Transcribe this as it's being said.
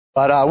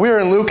But we're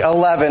in Luke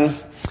 11,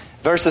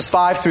 verses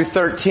 5 through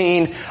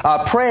 13.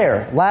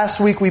 Prayer.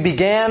 Last week we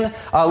began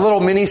a little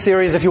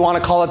mini-series, if you want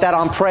to call it that,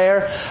 on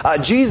prayer.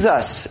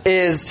 Jesus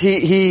is,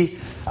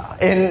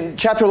 in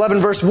chapter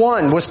 11, verse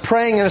 1, was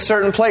praying in a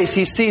certain place.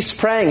 He ceased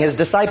praying. His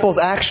disciples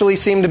actually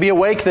seemed to be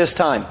awake this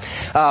time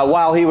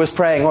while he was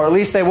praying, or at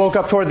least they woke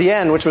up toward the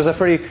end, which was a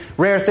pretty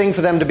rare thing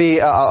for them to be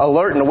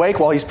alert and awake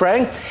while he's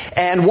praying.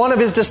 And one of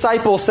his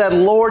disciples said,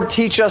 "Lord,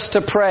 teach us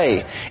to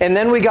pray." And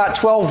then we got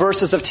 12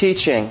 verses of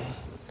teaching.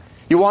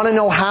 You want to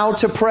know how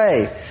to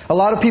pray. A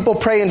lot of people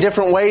pray in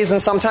different ways,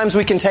 and sometimes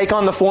we can take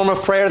on the form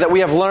of prayer that we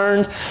have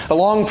learned.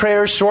 Long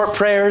prayers, short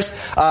prayers,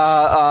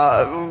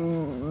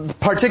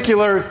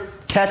 particular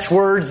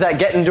catchwords that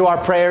get into our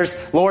prayers.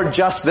 Lord,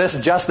 just this,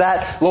 just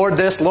that. Lord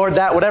this, Lord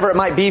that. Whatever it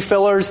might be,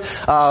 fillers,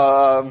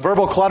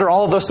 verbal clutter,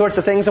 all of those sorts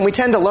of things. And we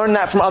tend to learn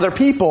that from other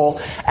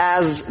people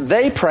as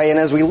they pray and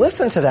as we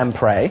listen to them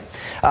pray.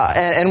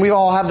 And we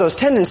all have those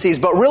tendencies.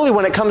 But really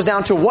when it comes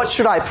down to what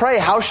should I pray?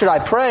 How should I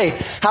pray?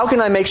 How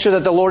can I make sure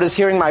that the Lord is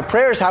hearing my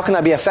prayers? How can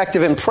I be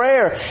effective in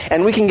prayer?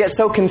 And we can get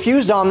so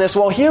confused on this.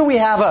 Well, here we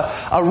have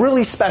a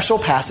really special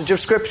passage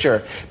of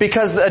Scripture.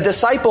 Because a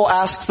disciple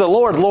asks the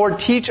Lord, "Lord,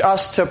 teach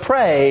us to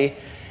pray."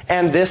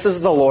 And this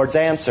is the Lord's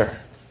answer.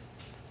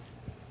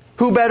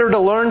 Who better to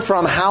learn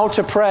from how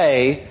to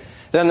pray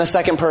than the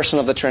second person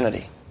of the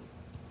Trinity?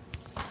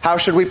 How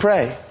should we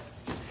pray?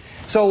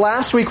 So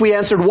last week we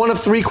answered one of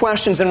three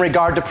questions in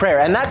regard to prayer.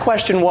 And that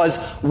question was,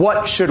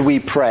 what should we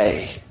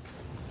pray?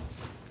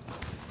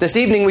 This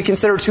evening we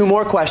consider two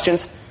more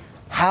questions.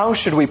 How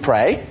should we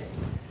pray?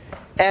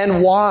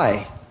 And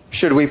why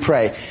should we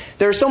pray?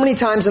 There are so many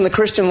times in the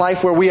Christian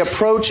life where we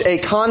approach a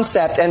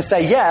concept and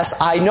say, yes,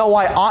 I know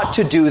I ought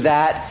to do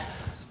that,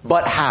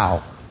 but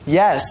how?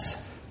 Yes,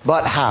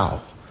 but how?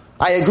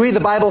 I agree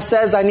the Bible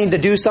says I need to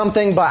do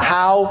something, but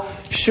how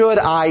should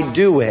I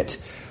do it?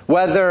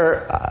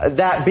 Whether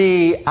that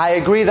be, I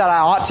agree that I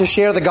ought to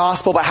share the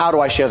gospel, but how do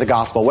I share the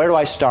gospel? Where do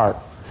I start?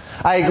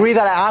 I agree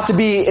that I ought to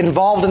be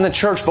involved in the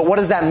church, but what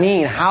does that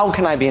mean? How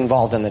can I be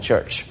involved in the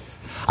church?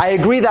 I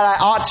agree that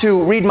I ought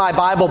to read my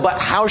Bible,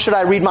 but how should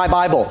I read my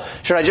Bible?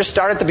 Should I just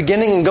start at the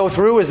beginning and go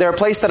through? Is there a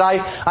place that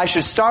I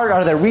should start?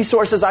 Are there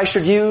resources I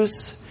should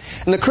use?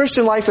 And the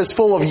Christian life is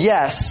full of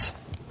yes,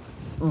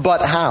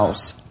 but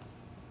hows.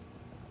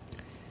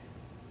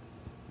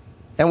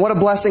 And what a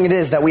blessing it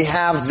is that we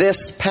have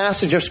this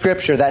passage of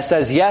Scripture that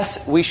says,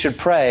 yes, we should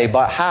pray,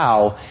 but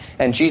how?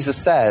 And Jesus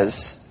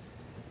says,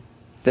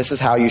 this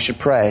is how you should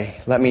pray.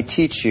 Let me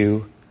teach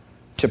you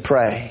to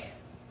pray.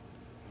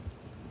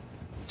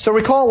 So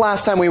recall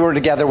last time we were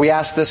together, we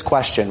asked this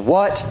question.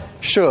 What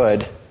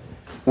should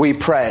we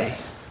pray?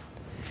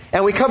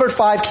 And we covered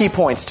 5 key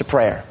points to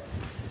prayer.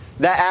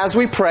 That as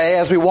we pray,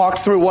 as we walk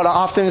through what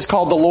often is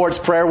called the Lord's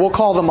Prayer, we'll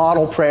call the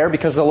model prayer,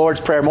 because the Lord's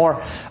Prayer more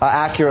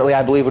accurately,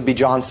 I believe, would be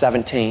John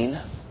 17.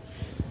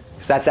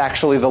 Because that's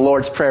actually the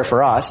Lord's Prayer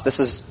for us. This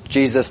is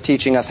Jesus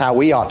teaching us how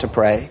we ought to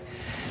pray.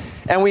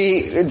 And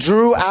we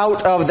drew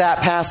out of that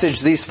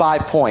passage these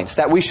 5 points.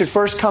 That we should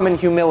first come in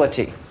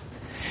humility.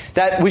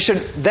 That we should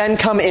then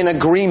come in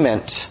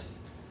agreement.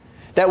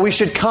 That we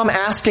should come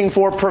asking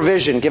for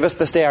provision. Give us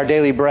this day our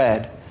daily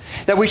bread.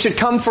 That we should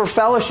come for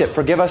fellowship.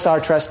 Forgive us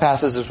our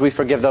trespasses as we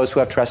forgive those who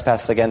have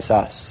trespassed against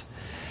us.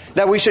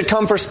 That we should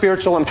come for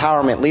spiritual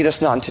empowerment. Lead us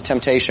not into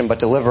temptation, but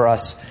deliver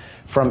us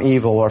from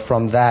evil, or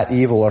from that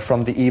evil, or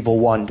from the evil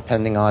one,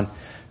 depending on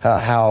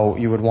how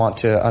you would want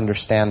to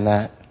understand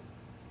that.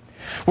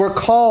 We're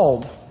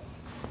called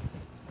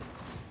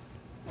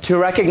to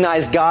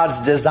recognize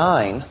God's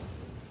design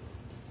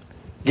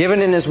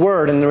given in His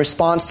Word in the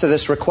response to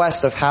this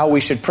request of how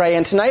we should pray.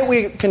 And tonight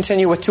we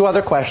continue with 2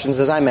 other questions,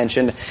 as I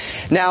mentioned.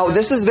 Now,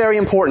 this is very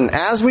important.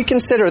 As we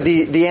consider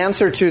the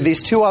answer to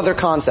these 2 other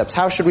concepts,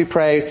 how should we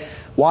pray,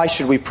 why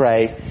should we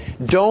pray,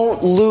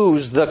 don't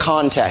lose the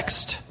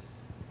context.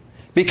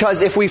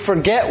 Because if we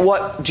forget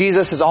what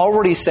Jesus has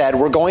already said,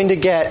 we're going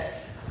to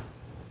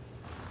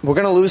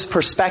lose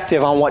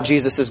perspective on what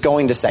Jesus is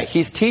going to say.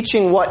 He's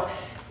teaching what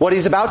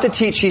He's about to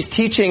teach, He's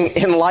teaching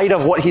in light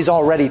of what He's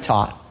already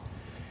taught.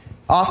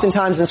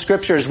 Oftentimes in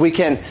Scriptures we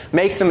can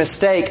make the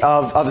mistake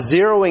of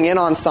zeroing in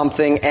on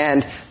something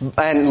and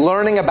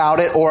learning about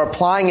it or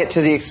applying it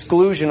to the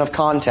exclusion of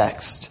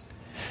context,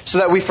 so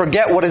that we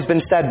forget what has been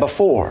said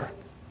before.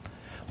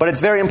 But it's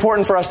very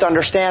important for us to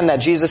understand that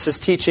Jesus is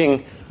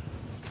teaching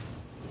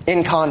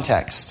in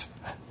context,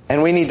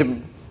 and we need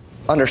to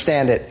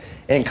understand it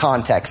in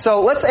context.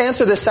 So let's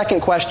answer this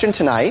second question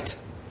tonight.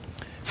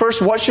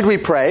 First, what should we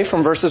pray,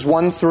 from verses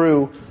 1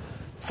 through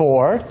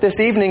 4.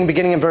 This evening,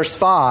 beginning in verse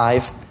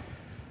 5,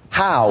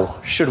 how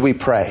should we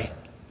pray?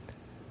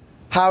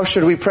 How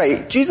should we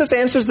pray? Jesus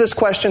answers this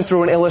question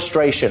through an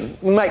illustration.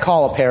 We might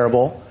call a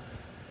parable,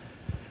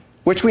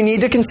 which we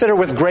need to consider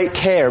with great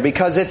care,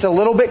 because it's a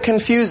little bit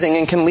confusing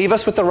and can leave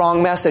us with the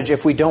wrong message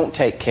if we don't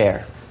take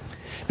care.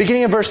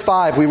 Beginning in verse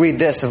 5, we read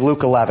this of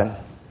Luke 11.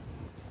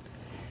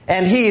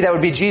 And he, that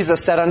would be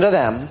Jesus, said unto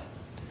them,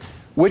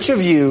 which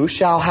of you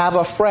shall have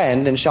a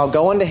friend, and shall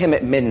go unto him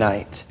at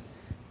midnight,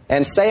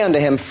 and say unto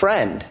him,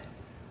 Friend,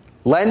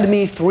 lend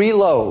me 3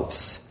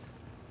 loaves.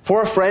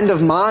 For a friend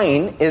of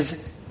mine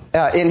is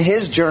in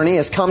his journey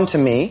has come to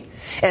me,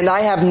 and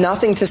I have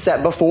nothing to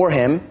set before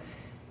him.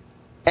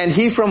 And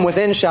he from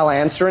within shall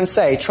answer and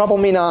say, trouble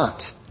me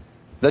not.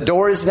 The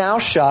door is now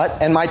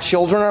shut, and my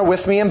children are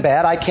with me in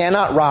bed. I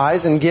cannot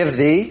rise and give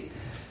thee.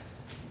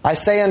 I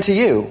say unto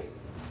you,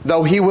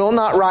 though he will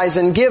not rise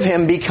and give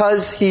him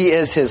because he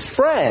is his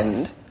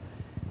friend,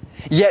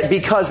 yet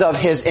because of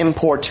his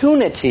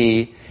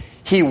importunity,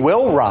 he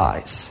will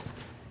rise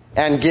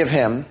and give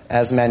him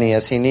as many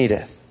as he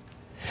needeth.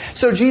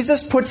 So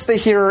Jesus puts the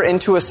hearer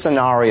into a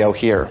scenario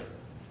here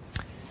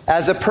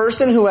as a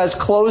person who has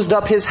closed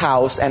up his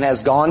house and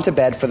has gone to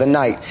bed for the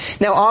night.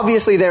 Now,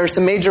 obviously, there are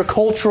some major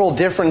cultural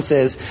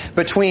differences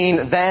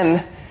between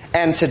then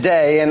and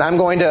today, and I'm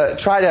going to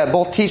try to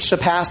both teach the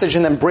passage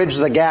and then bridge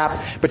the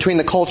gap between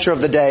the culture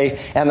of the day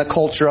and the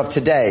culture of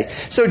today.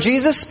 So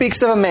Jesus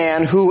speaks of a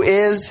man who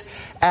is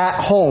at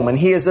home, and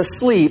he is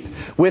asleep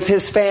with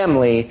his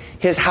family.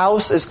 His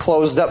house is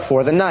closed up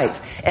for the night.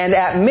 And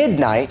at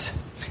midnight,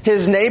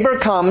 his neighbor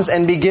comes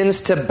and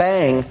begins to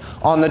bang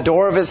on the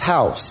door of his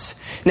house.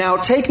 Now,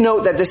 take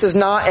note that this is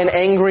not an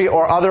angry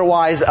or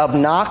otherwise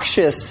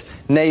obnoxious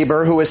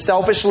neighbor who is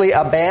selfishly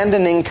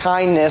abandoning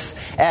kindness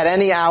at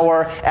any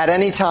hour, at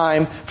any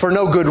time, for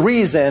no good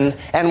reason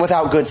and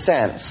without good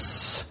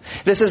sense.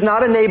 This is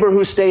not a neighbor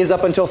who stays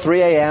up until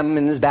 3 a.m.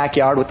 in his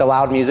backyard with the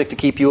loud music to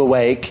keep you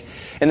awake,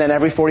 and then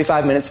every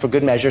 45 minutes for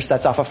good measure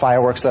sets off a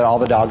fireworks so that all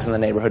the dogs in the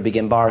neighborhood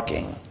begin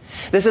barking.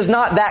 This is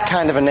not that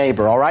kind of a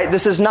neighbor, all right?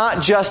 This is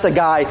not just a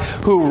guy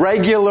who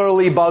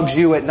regularly bugs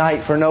you at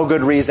night for no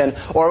good reason,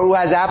 or who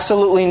has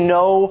absolutely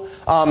no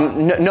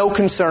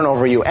concern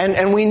over you.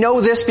 And we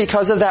know this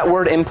because of that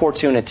word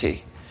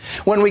importunity.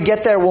 When we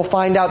get there, we'll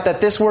find out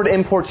that this word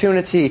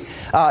importunity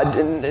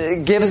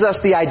gives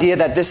us the idea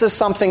that this is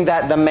something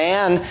that the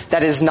man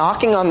that is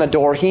knocking on the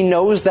door, he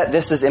knows that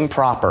this is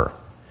improper.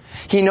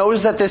 He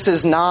knows that this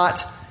is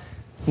not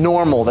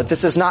normal, that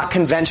this is not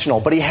conventional,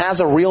 but he has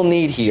a real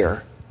need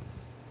here.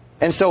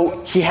 And so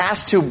he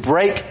has to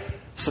break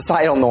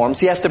societal norms.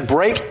 He has to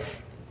break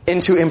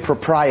into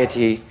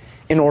impropriety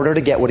in order to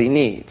get what he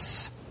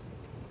needs.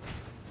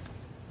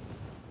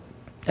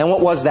 And what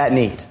was that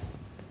need?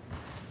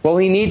 Well,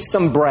 he needs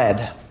some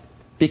bread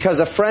because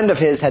a friend of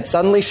his had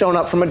suddenly shown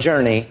up from a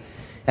journey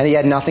and he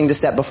had nothing to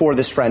set before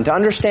this friend. To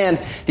understand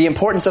the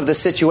importance of the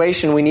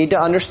situation, we need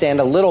to understand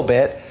a little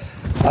bit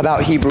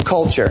about Hebrew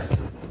culture.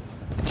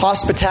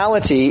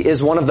 Hospitality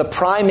is one of the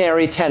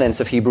primary tenets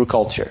of Hebrew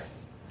culture.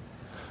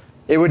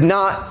 It would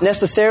not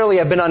necessarily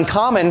have been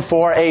uncommon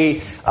for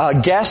a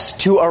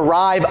guest to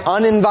arrive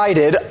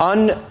uninvited,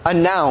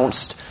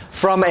 unannounced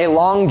from a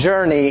long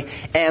journey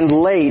and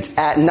late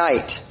at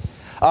night.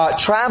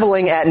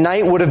 Traveling at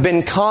night would have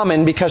been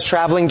common because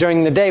traveling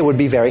during the day would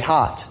be very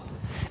hot.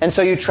 And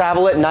so you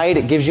travel at night,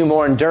 it gives you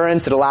more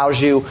endurance, it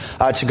allows you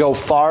to go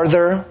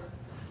farther,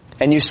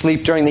 and you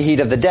sleep during the heat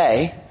of the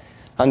day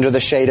under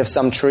the shade of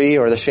some tree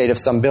or the shade of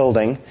some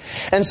building.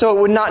 And so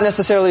it would not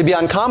necessarily be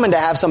uncommon to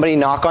have somebody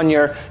knock on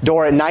your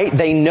door at night.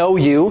 They know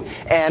you,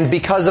 and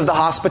because of the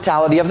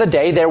hospitality of the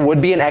day, there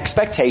would be an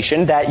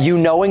expectation that you,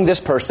 knowing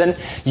this person,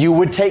 you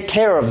would take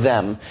care of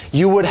them.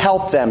 You would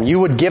help them. You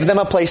would give them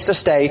a place to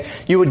stay.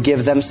 You would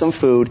give them some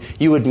food.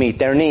 You would meet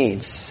their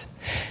needs.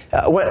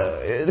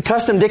 The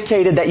custom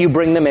dictated that you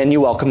bring them in,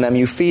 you welcome them,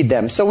 you feed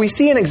them. So we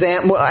see an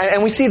example,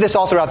 and we see this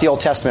all throughout the Old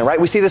Testament, right?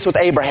 We see this with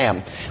Abraham,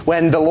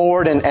 when the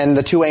Lord and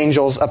the 2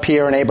 angels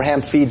appear and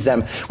Abraham feeds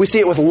them. We see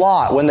it with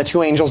Lot, when the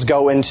 2 angels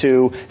go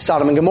into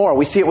Sodom and Gomorrah.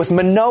 We see it with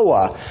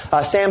Manoah,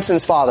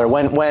 Samson's father,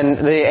 when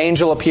the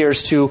angel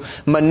appears to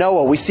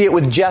Manoah. We see it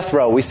with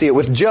Jethro. We see it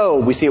with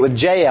Job. We see it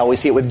with Jael. We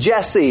see it with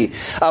Jesse.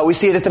 We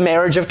see it at the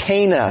marriage of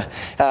Cana.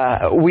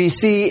 We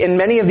see in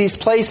many of these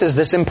places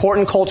this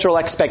important cultural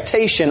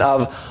expectation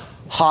of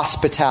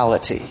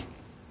hospitality.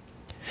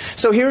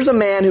 So here's a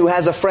man who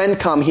has a friend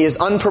come. He is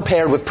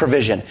unprepared with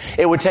provision.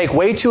 It would take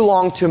way too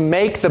long to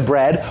make the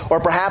bread, or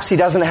perhaps he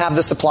doesn't have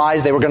the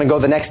supplies. They were going to go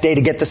the next day to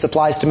get the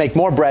supplies to make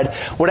more bread.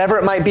 Whatever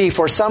it might be,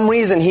 for some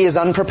reason he is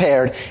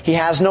unprepared. He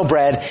has no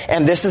bread,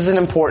 and this is an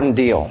important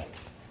deal.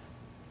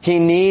 He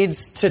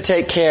needs to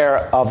take care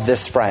of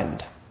this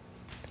friend.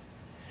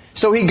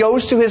 So he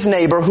goes to his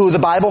neighbor, who the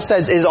Bible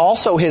says is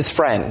also his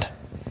friend.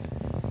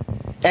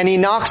 And he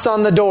knocks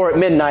on the door at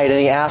midnight and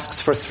he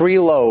asks for 3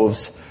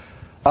 loaves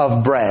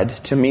of bread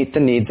to meet the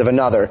needs of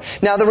another.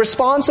 Now, the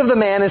response of the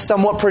man is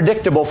somewhat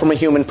predictable from a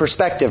human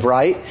perspective,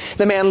 right?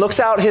 The man looks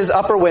out his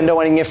upper window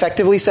and he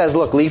effectively says,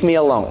 look, leave me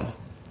alone.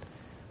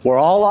 We're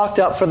all locked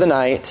up for the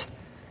night.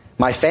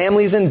 My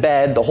family's in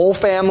bed. The whole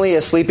family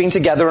is sleeping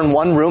together in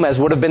one room, as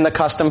would have been the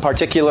custom,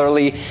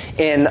 particularly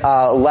in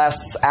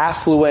less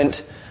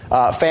affluent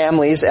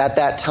families at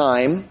that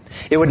time.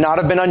 It would not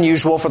have been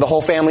unusual for the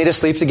whole family to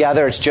sleep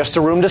together. It's just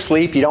a room to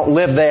sleep. You don't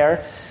live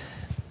there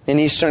in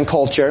Eastern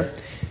culture.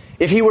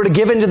 If he were to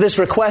give in to this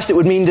request, it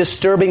would mean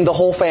disturbing the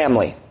whole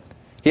family.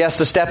 He has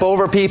to step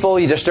over people.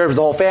 He disturbs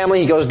the whole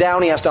family. He goes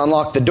down. He has to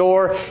unlock the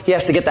door. He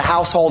has to get the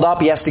household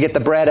up. He has to get the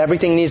bread.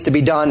 Everything needs to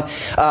be done.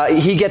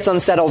 He gets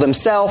unsettled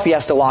himself. He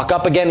has to lock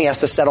up again. He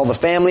has to settle the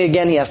family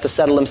again. He has to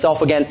settle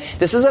himself again.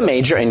 This is a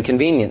major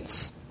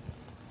inconvenience.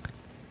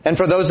 And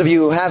for those of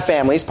you who have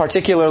families,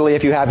 particularly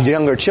if you have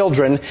younger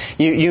children,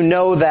 you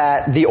know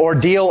that the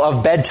ordeal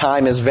of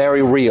bedtime is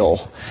very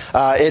real.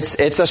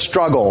 It's a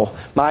struggle.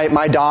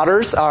 My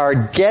daughters are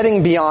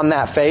getting beyond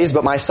that phase,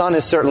 but my son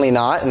is certainly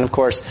not. And of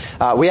course,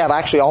 we have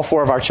actually all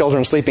 4 of our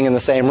children sleeping in the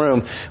same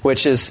room,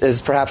 which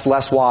is perhaps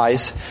less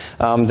wise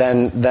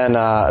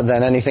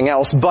than anything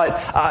else.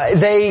 But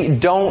they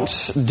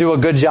don't do a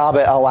good job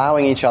at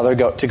allowing each other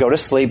to go to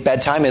sleep.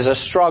 Bedtime is a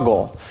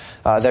struggle.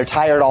 They're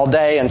tired all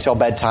day until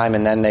bedtime,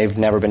 and then they've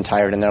never been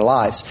tired in their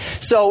lives.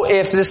 So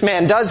if this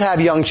man does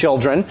have young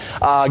children,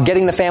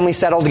 getting the family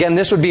settled again,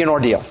 this would be an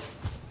ordeal.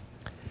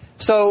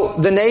 So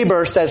the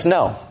neighbor says,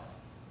 no,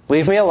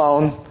 leave me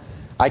alone.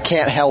 I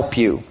can't help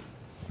you.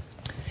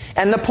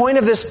 And the point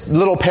of this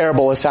little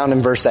parable is found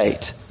in verse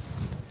 8.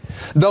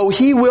 Though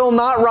he will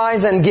not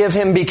rise and give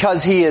him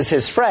because he is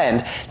his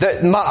friend.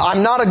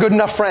 I'm not a good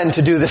enough friend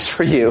to do this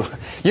for you.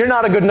 You're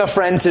not a good enough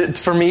friend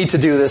for me to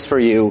do this for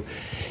you.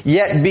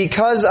 Yet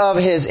because of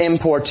his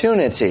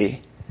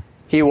importunity,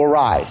 he will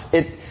rise.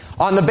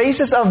 On the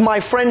basis of my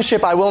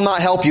friendship, I will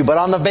not help you. But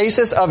on the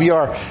basis of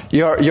your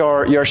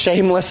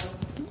shameless,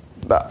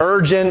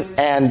 urgent,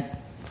 and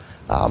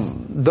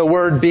the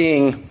word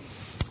being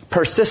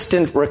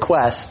persistent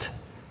request,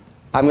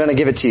 I'm going to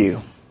give it to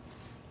you.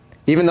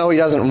 Even though he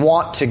doesn't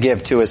want to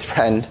give to his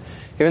friend,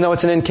 even though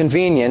it's an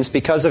inconvenience,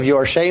 because of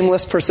your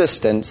shameless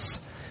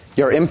persistence,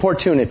 your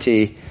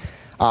importunity,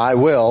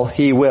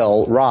 he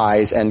will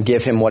rise and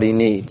give him what he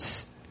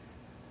needs.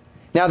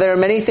 Now there are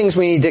many things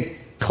we need to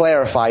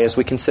clarify as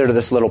we consider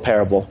this little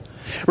parable.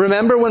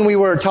 Remember when we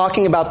were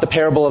talking about the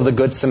parable of the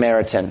Good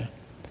Samaritan?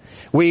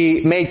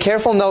 We made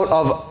careful note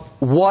of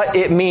what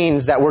it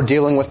means that we're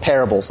dealing with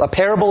parables. A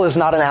parable is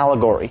not an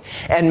allegory.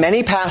 And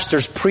many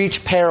pastors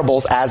preach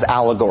parables as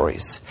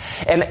allegories.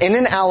 And in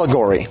an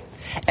allegory,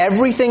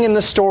 everything in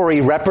the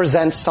story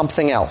represents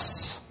something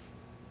else.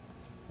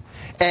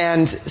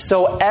 And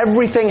so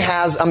everything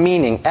has a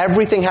meaning.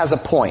 Everything has a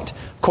point.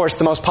 Of course,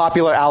 the most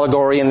popular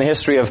allegory in the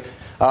history of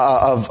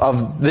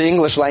the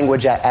English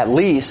language at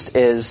least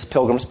is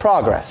Pilgrim's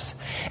Progress.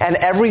 And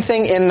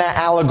everything in that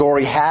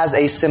allegory has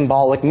a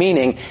symbolic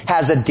meaning,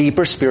 has a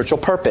deeper spiritual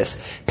purpose.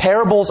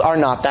 Parables are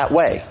not that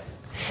way.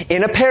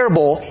 In a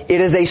parable, it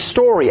is a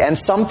story, and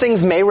some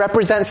things may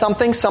represent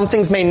something, some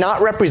things may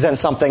not represent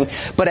something,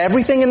 but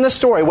everything in the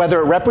story, whether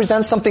it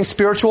represents something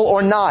spiritual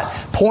or not,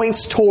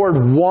 points toward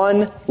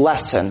one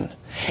lesson.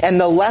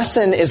 And the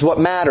lesson is what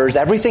matters.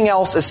 Everything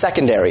else is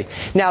secondary.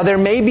 Now, there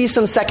may be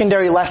some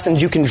secondary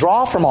lessons you can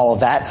draw from all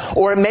of that,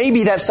 or it may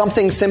be that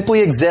something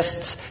simply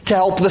exists to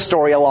help the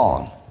story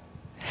along.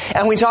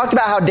 And we talked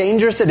about how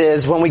dangerous it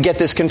is when we get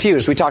this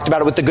confused. We talked about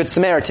it with the Good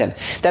Samaritan.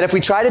 That if we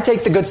try to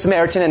take the Good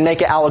Samaritan and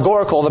make it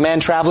allegorical, the man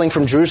traveling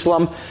from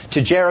Jerusalem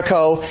to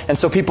Jericho, and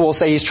so people will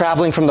say he's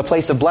traveling from the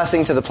place of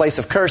blessing to the place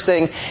of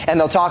cursing, and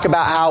they'll talk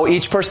about how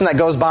each person that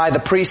goes by, the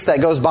priest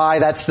that goes by,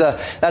 that's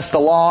the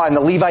law, and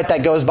the Levite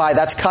that goes by,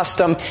 that's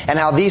custom, and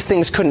how these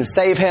things couldn't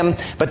save him,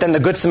 but then the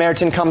Good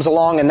Samaritan comes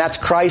along, and that's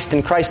Christ,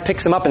 and Christ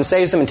picks him up and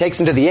saves him and takes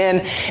him to the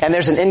inn, and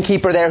there's an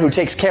innkeeper there who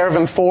takes care of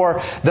him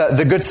for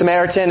the Good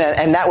Samaritan,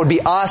 and that would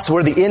be us.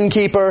 We're the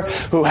innkeeper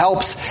who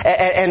helps.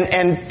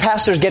 And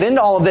pastors get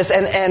into all of this,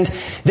 and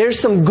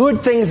there's some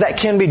good things that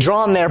can be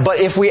drawn there,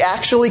 but if we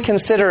actually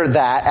consider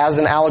that as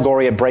an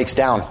allegory, it breaks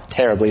down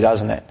terribly,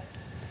 doesn't it?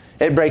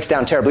 It breaks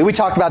down terribly. We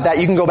talked about that.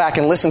 You can go back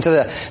and listen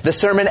to the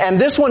sermon,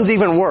 and this one's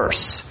even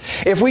worse.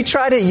 If we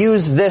try to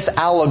use this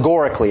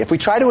allegorically, if we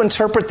try to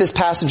interpret this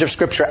passage of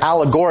Scripture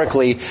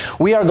allegorically,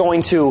 we are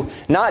going to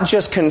not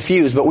just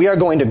confuse, but we are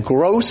going to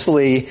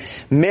grossly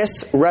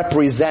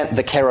misrepresent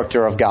the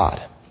character of God.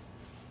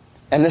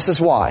 And this is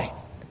why.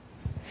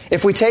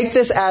 If we take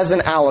this as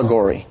an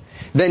allegory,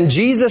 then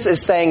Jesus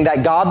is saying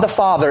that God the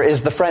Father is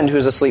the friend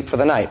who's asleep for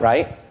the night,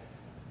 right?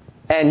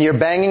 And you're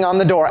banging on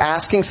the door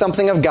asking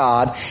something of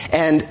God,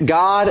 and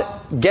God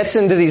gets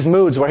into these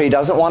moods where he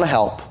doesn't want to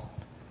help.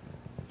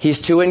 He's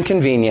too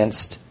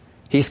inconvenienced.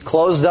 He's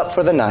closed up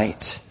for the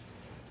night.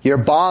 You're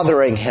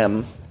bothering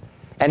him,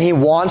 and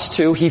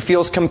he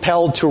feels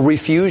compelled to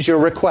refuse your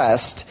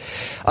request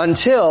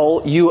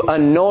until you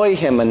annoy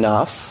him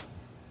enough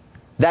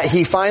that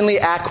he finally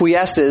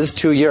acquiesces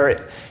to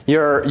your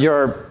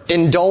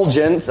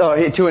indulgence,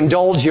 or to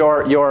indulge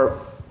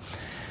your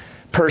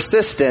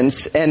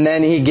persistence, and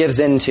then he gives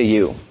in to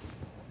you.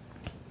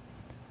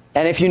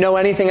 And if you know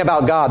anything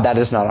about God, that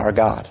is not our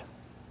God.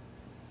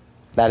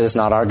 That is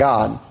not our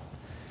God.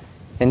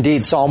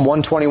 Indeed, Psalm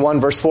 121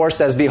 verse 4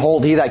 says,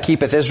 "Behold, he that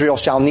keepeth Israel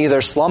shall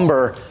neither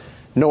slumber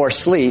nor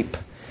sleep.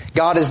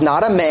 God is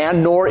not a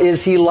man, nor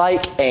is he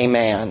like a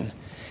man."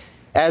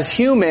 As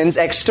humans,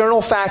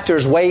 external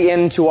factors weigh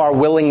into our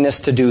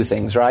willingness to do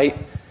things, right?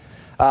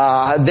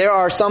 There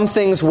are some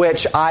things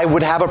which I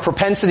would have a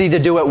propensity to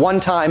do at one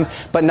time,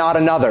 but not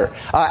another.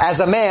 As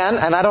a man,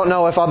 and I don't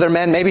know if other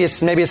men, maybe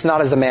it's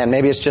not as a man,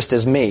 maybe it's just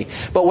as me.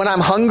 But when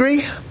I'm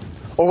hungry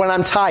or when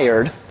I'm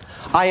tired,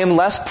 I am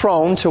less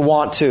prone to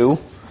want to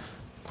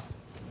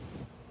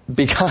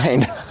be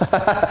kind.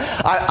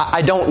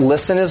 I don't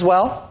listen as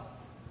well.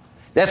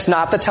 That's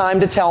not the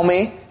time to tell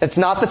me. It's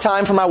not the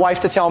time for my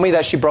wife to tell me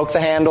that she broke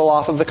the handle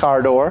off of the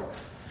car door.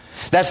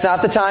 That's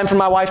not the time for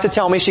my wife to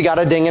tell me she got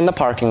a ding in the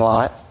parking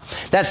lot.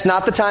 That's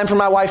not the time for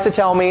my wife to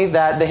tell me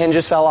that the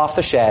hinges fell off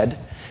the shed.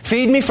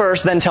 Feed me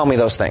first, then tell me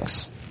those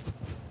things.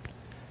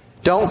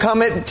 Don't come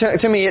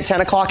to me at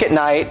 10 o'clock at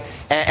night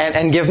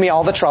and give me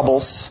all the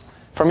troubles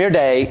from your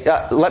day.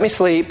 Let me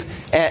sleep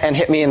and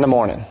hit me in the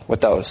morning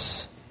with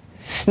those.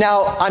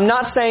 Now, I'm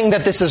not saying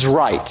that this is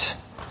right.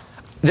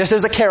 This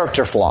is a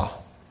character flaw.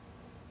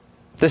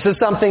 This is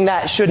something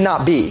that should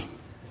not be.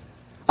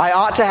 I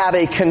ought to have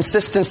a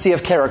consistency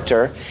of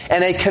character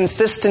and a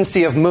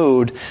consistency of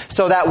mood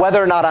so that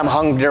whether or not I'm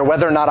hungry or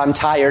whether or not I'm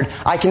tired,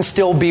 I can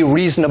still be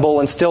reasonable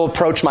and still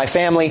approach my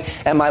family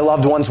and my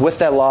loved ones with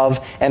the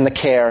love and the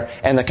care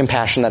and the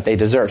compassion that they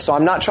deserve. So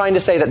I'm not trying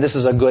to say that this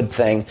is a good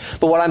thing,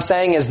 but what I'm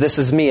saying is this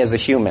is me as a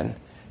human.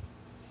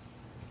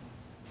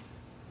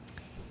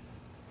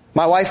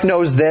 My wife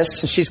knows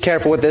this, and she's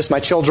careful with this. My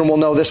children will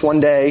know this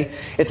one day.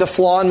 It's a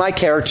flaw in my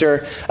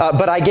character,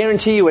 but I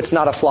guarantee you it's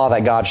not a flaw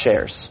that God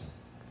shares.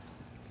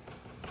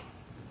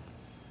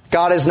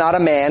 God is not a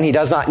man. He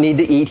does not need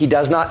to eat. He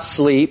does not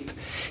sleep.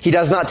 He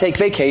does not take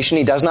vacation.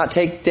 He does not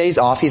take days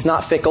off. He's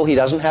not fickle. He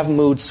doesn't have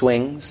mood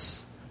swings.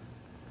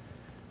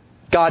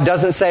 God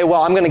doesn't say,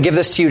 well, I'm going to give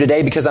this to you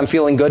today because I'm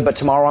feeling good, but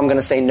tomorrow I'm going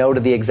to say no to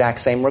the exact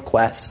same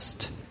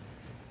request.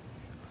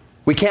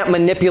 We can't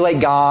manipulate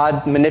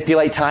God,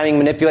 manipulate timing,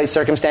 manipulate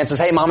circumstances.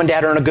 Hey, mom and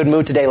dad are in a good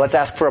mood today. Let's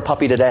ask for a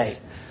puppy today.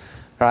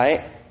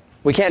 Right?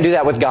 We can't do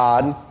that with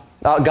God.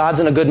 God's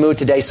in a good mood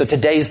today, so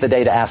today's the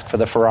day to ask for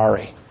the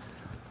Ferrari,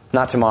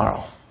 not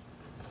tomorrow.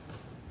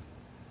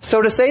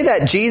 So to say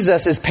that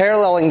Jesus is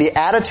paralleling the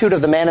attitude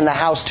of the man in the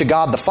house to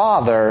God the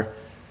Father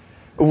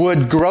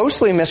would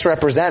grossly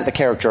misrepresent the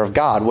character of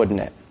God,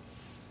 wouldn't it?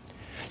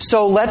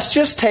 So let's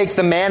just take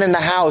the man in the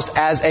house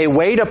as a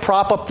way to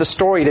prop up the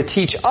story to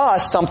teach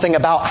us something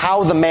about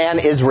how the man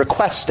is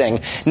requesting,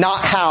 not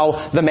how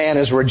the man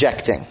is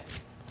rejecting.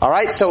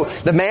 Alright, so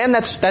the man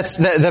that's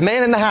the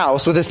man in the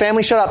house with his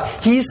family shut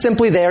up, he's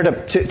simply there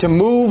to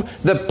move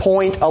the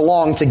point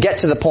along, to get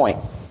to the point.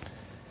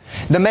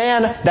 The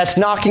man that's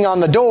knocking on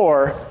the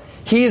door,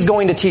 he's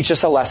going to teach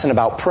us a lesson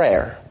about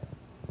prayer.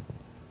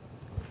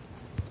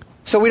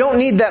 So we don't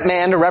need that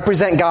man to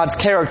represent God's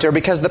character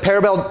because the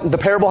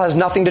parable has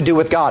nothing to do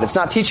with God. It's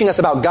not teaching us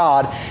about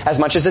God as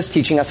much as it's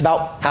teaching us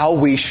about how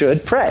we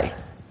should pray.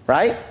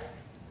 Right?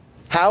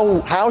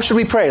 How should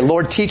we pray?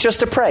 Lord, teach us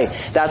to pray.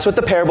 That's what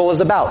the parable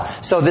is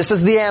about. So this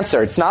is the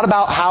answer. It's not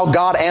about how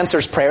God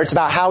answers prayer. It's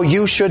about how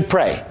you should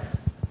pray.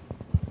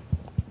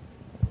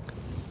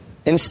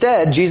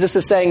 Instead, Jesus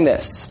is saying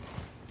this,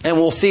 and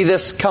we'll see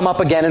this come up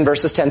again in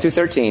verses 10 through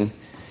 13.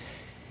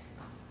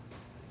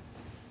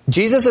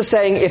 Jesus is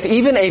saying, if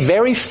even a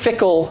very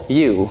fickle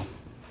you,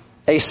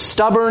 a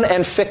stubborn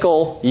and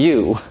fickle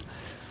you,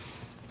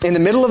 in the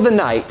middle of the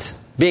night,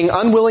 being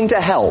unwilling to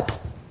help,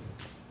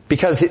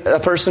 because a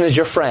person is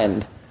your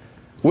friend,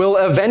 will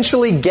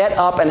eventually get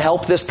up and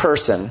help this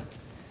person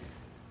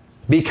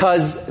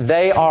because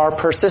they are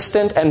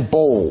persistent and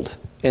bold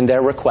in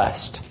their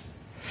request.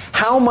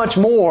 How much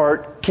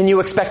more can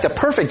you expect a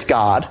perfect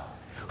God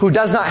who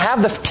does not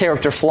have the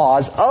character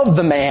flaws of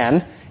the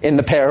man in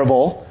the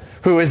parable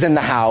who is in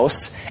the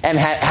house and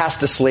has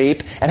to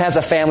sleep and has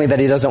a family that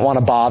he doesn't want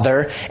to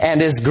bother and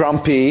is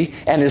grumpy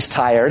and is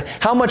tired?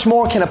 How much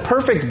more can a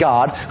perfect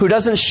God who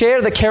doesn't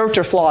share the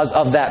character flaws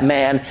of that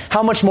man,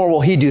 how much more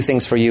will he do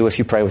things for you if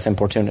you pray with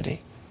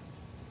importunity?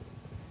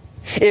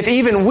 If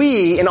even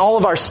we, in all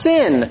of our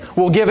sin,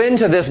 will give in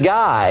to this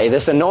guy,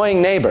 this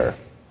annoying neighbor,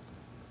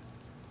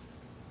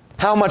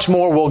 how much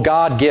more will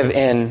God give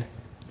in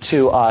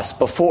to us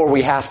before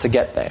we have to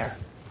get there?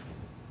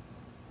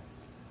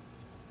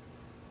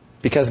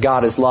 Because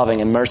God is loving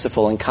and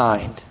merciful and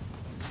kind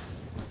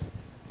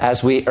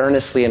as we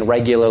earnestly and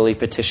regularly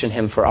petition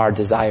Him for our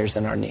desires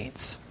and our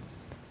needs.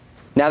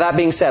 Now that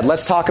being said,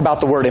 let's talk about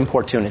the word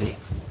importunity.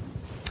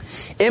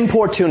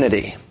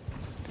 Importunity.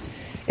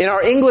 In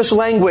our English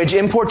language,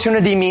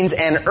 importunity means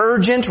an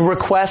urgent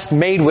request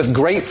made with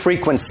great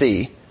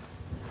frequency.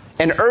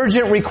 An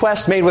urgent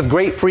request made with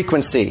great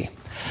frequency.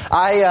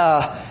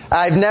 I've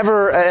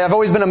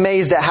always been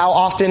amazed at how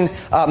often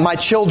my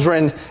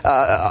children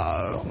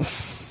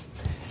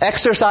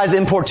exercise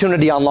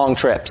importunity on long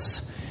trips.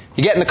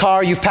 You get in the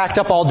car, you've packed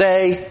up all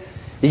day.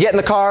 You get in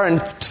the car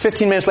and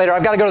 15 minutes later,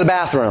 I've got to go to the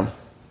bathroom.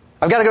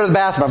 I've got to go to the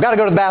bathroom. I've got to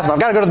go to the bathroom. I've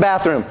got to go to the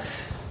bathroom.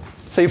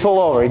 So you pull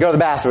over, you go to the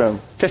bathroom.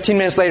 15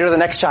 minutes later, the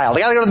next child. I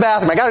got to go to the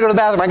bathroom. I got to go to the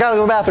bathroom. I got to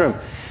go to the bathroom.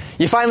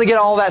 You finally get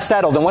all that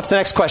settled. And what's the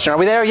next question? Are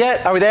we there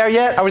yet? Are we there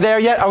yet? Are we there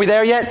yet? Are we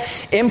there yet?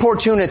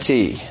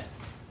 Importunity.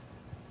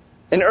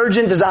 An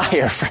urgent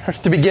desire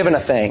to be given a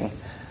thing.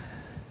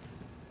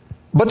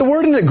 But the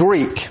word in the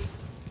Greek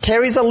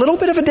carries a little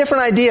bit of a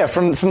different idea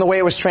from the way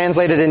it was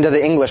translated into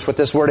the English with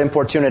this word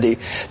importunity.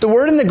 The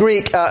word in the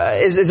Greek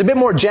is a bit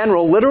more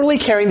general, literally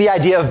carrying the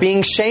idea of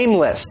being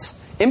shameless.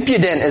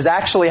 Impudent is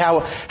actually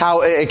how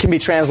it can be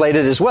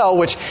translated as well,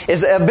 which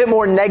is a bit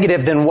more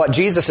negative than what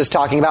Jesus is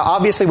talking about.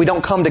 Obviously, we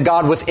don't come to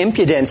God with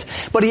impudence,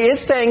 but he is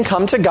saying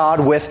come to God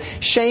with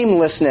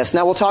shamelessness.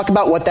 Now, we'll talk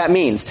about what that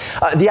means.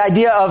 The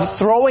idea of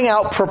throwing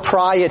out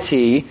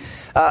propriety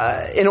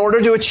in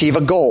order to achieve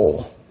a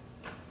goal.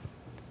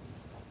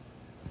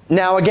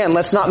 Now, again,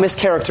 let's not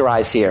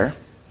mischaracterize here.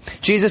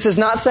 Jesus is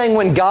not saying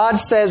when God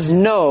says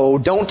no,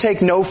 don't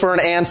take no for an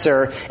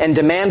answer and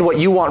demand what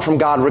you want from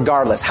God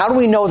regardless. How do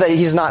we know that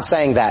he's not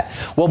saying that?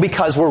 Well,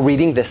 because we're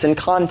reading this in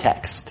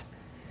context.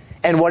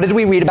 And what did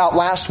we read about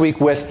last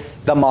week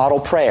with the model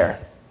prayer?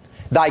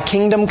 Thy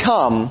kingdom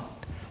come,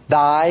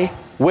 thy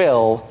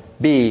will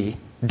be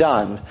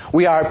done.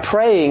 We are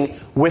praying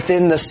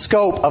within the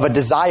scope of a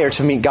desire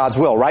to meet God's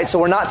will, right? So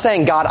we're not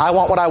saying, God, I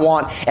want what I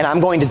want and I'm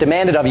going to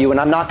demand it of you and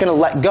I'm not going to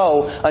let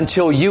go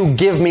until you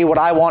give me what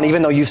I want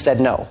even though you said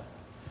no.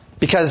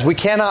 Because we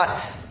cannot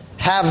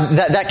have,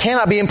 that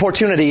cannot be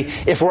importunity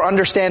if we're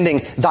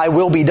understanding thy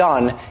will be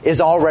done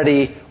is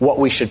already what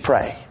we should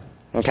pray.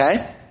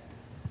 Okay?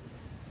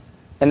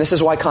 And this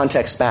is why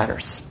context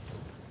matters.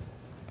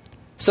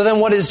 So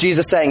then what is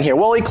Jesus saying here?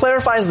 Well, he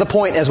clarifies the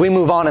point as we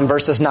move on in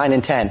verses 9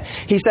 and 10.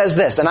 He says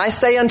this, and I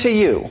say unto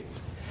you,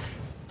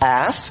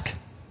 ask,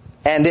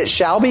 and it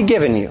shall be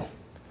given you.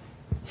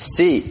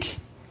 Seek,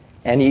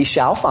 and ye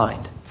shall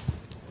find.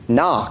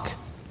 Knock,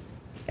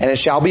 and it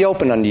shall be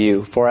opened unto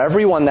you. For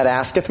everyone that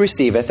asketh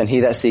receiveth, and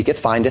he that seeketh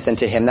findeth, and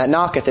to him that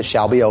knocketh it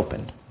shall be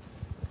opened.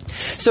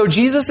 So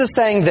Jesus is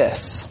saying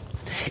this.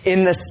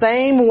 In the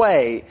same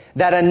way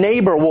that a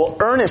neighbor will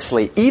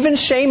earnestly, even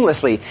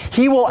shamelessly,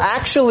 he will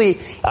actually,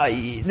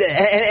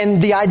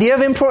 and the idea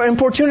of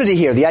importunity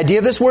here, the idea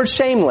of this word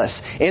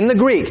shameless in the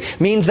Greek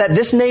means that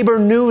this neighbor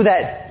knew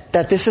that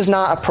this is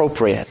not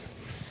appropriate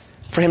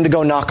for him to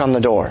go knock on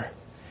the door.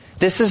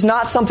 This is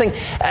not something,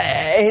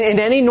 in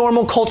any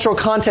normal cultural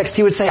context,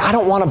 he would say, I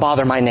don't want to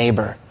bother my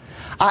neighbor.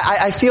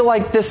 I feel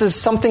like this is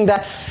something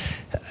that,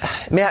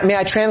 may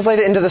I translate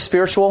it into the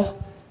spiritual?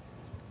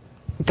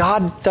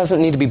 God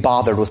doesn't need to be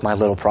bothered with my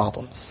little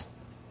problems.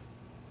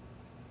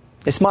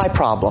 It's my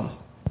problem.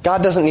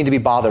 God doesn't need to be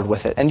bothered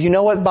with it. And you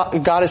know what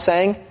God is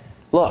saying?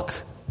 Look,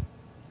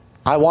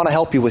 I want to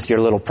help you with your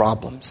little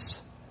problems.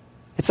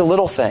 It's a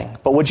little thing,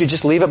 but would you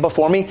just leave it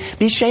before me?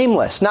 Be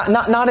shameless.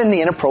 Not in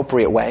the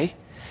inappropriate way,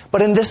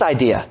 but in this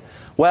idea.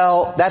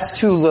 Well, that's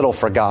too little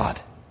for God.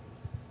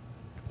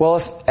 Well,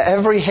 if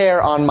every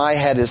hair on my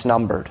head is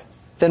numbered,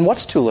 then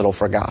what's too little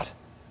for God?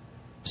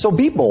 So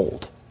be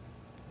bold.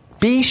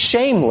 Be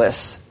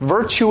shameless,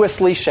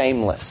 virtuously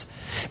shameless.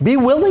 Be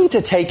willing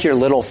to take your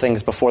little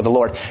things before the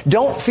Lord.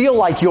 Don't feel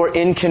like you're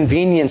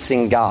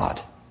inconveniencing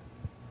God.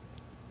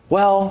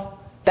 Well,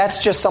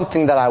 that's just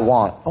something that I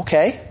want.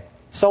 Okay,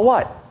 so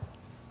what?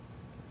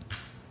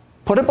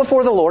 Put it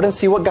before the Lord and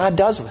see what God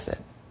does with it.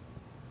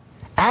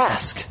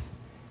 Ask.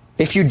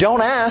 If you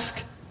don't ask,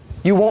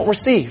 you won't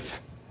receive.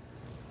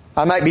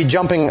 I might be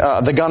jumping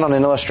the gun on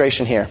an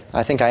illustration here.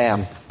 I think I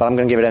am, but I'm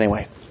going to give it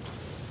anyway.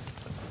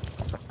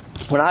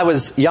 When I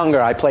was younger,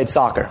 I played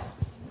soccer.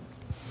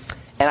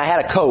 And I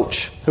had a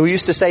coach who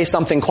used to say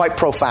something quite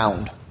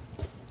profound.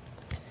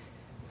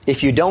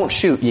 If you don't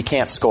shoot, you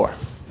can't score.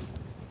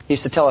 He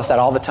used to tell us that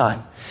all the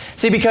time.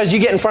 See, because you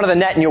get in front of the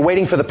net and you're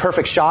waiting for the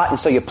perfect shot, and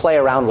so you play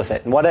around with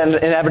it. And what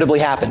inevitably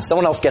happens?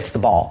 Someone else gets the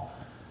ball.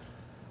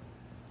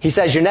 He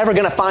says you're never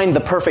going to find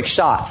the perfect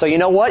shot. So you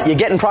know what? You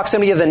get in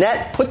proximity of the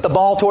net, put the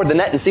ball toward the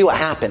net and see what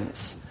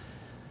happens.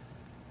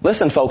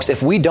 Listen, folks,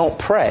 if we don't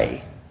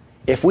pray,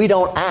 if we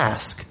don't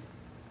ask,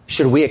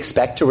 should we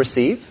expect to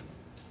receive?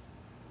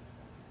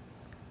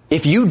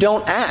 If you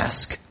don't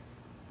ask,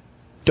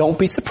 don't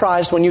be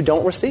surprised when you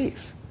don't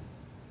receive.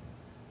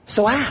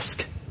 So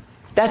ask.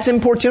 That's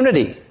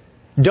importunity.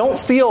 Don't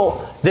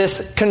feel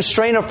this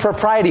constraint of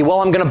propriety.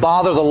 Well, I'm going to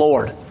bother the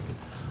Lord.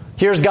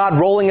 Here's God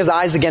rolling his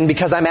eyes again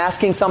because I'm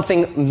asking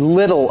something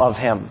little of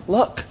him.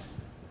 Look.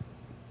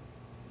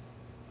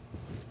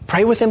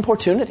 Pray with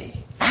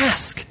importunity.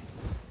 Ask,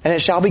 and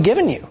it shall be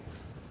given you.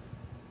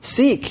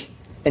 Seek,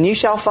 and you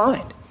shall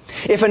find.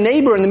 If a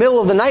neighbor in the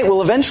middle of the night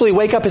will eventually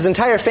wake up his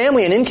entire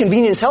family and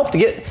inconvenience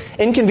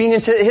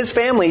his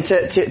family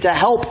to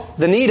help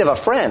the need of a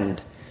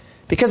friend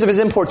because of his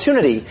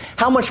importunity,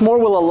 how much more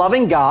will a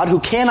loving God who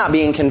cannot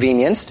be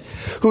inconvenienced,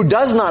 who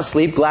does not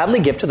sleep, gladly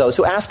give to those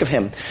who ask of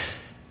him?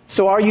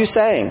 So are you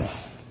saying,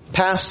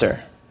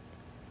 Pastor,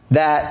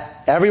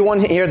 that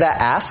everyone here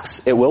that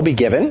asks, it will be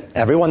given,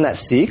 everyone that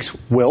seeks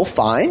will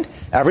find,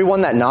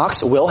 everyone that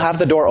knocks will have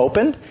the door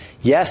opened?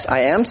 Yes, I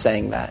am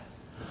saying that.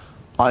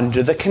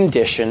 Under the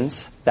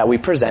conditions that we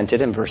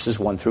presented in verses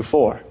 1 through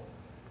 4.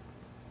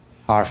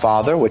 Our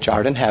Father, which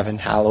art in heaven,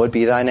 hallowed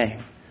be thy name.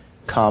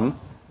 Come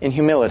in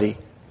humility.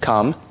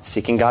 Come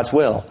seeking God's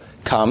will.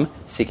 Come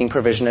seeking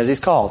provision as he's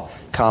called.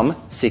 Come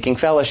seeking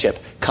fellowship.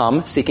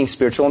 Come seeking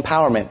spiritual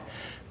empowerment.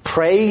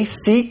 Pray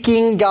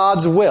seeking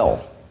God's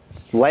will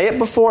Lay it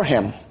before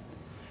Him.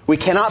 We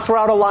cannot throw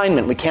out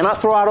alignment. We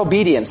cannot throw out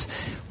obedience.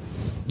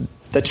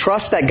 The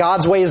trust that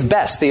God's way is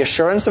best. The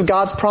assurance of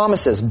God's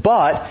promises.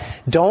 But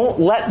don't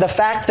let the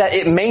fact that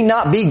it may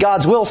not be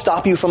God's will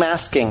stop you from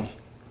asking.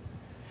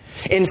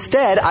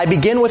 Instead, I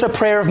begin with a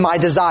prayer of my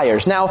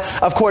desires. Now,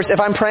 of course,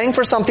 if I'm praying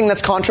for something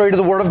that's contrary to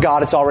the Word of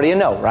God, it's already a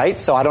no, right?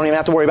 So I don't even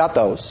have to worry about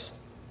those.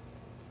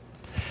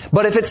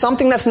 But if it's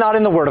something that's not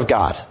in the Word of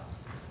God,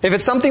 if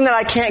it's something that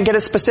I can't get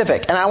as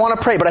specific, and I want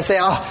to pray, but I say,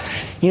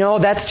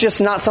 that's just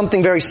not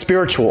something very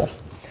spiritual.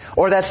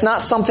 Or that's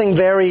not something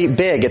very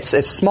big. It's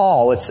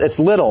small. It's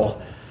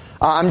little.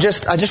 I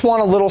just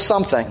want a little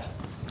something.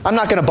 I'm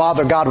not going to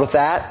bother God with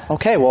that.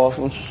 Okay,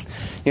 well,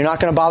 you're not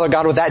going to bother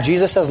God with that.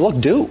 Jesus says, look,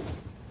 do.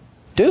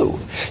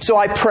 So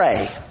I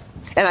pray.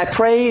 And I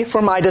pray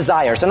for my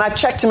desires. And I've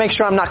checked to make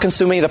sure I'm not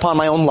consuming it upon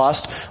my own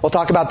lust. We'll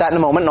talk about that in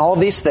a moment and all of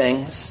these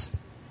things.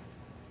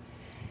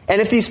 And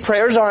if these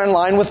prayers are in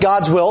line with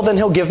God's will, then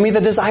He'll give me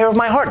the desire of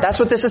my heart. That's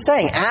what this is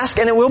saying. Ask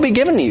and it will be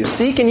given to you.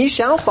 Seek and ye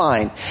shall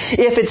find.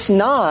 If it's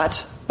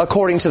not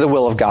according to the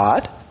will of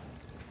God,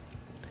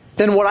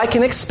 then what I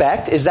can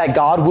expect is that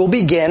God will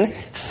begin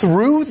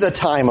through the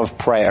time of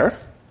prayer,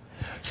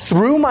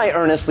 through my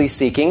earnestly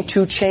seeking,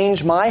 to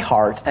change my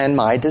heart and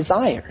my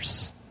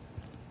desires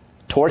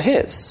toward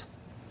His.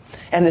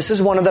 And this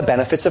is one of the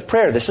benefits of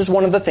prayer. This is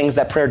one of the things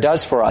that prayer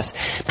does for us.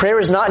 Prayer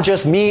is not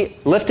just me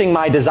lifting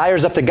my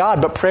desires up to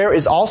God, but prayer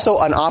is also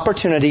an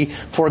opportunity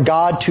for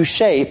God to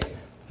shape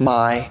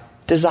my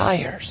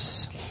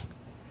desires.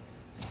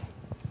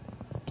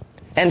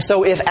 And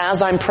so if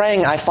as I'm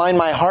praying I find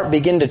my heart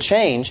begin to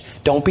change,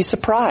 don't be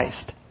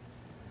surprised.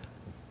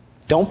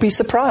 Don't be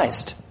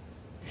surprised.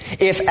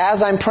 If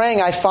as I'm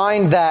praying I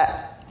find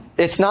that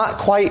it's not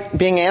quite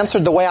being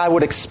answered the way I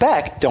would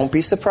expect, don't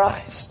be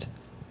surprised.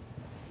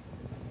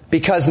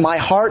 Because my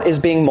heart is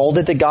being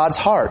molded to God's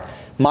heart.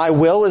 My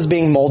will is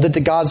being molded to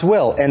God's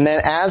will. And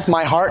then as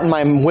my heart and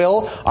my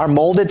will are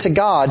molded to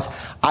God's,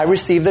 I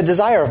receive the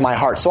desire of my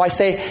heart. So I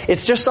say,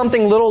 it's just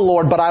something little,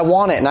 Lord, but I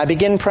want it. And I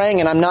begin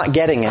praying and I'm not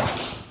getting it.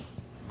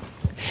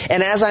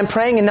 And as I'm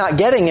praying and not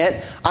getting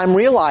it, I'm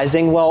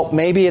realizing, well,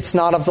 maybe it's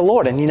not of the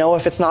Lord. And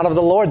if it's not of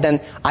the Lord,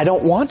 then I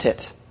don't want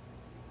it.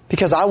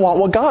 Because I want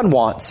what God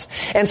wants.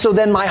 And so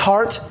then my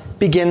heart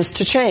begins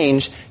to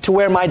change to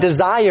where my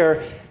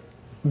desire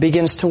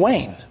begins to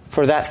wane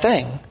for that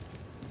thing.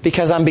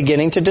 Because I'm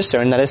beginning to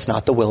discern that it's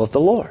not the will of the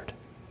Lord.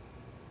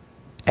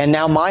 And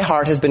now my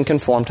heart has been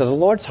conformed to the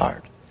Lord's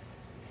heart.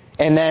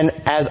 And then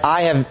as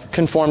I have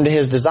conformed to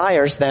His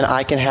desires, then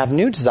I can have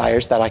new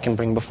desires that I can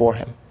bring before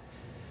Him.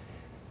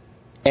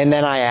 And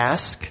then I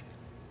ask,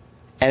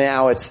 and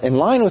now it's in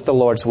line with the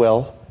Lord's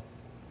will,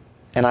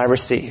 and I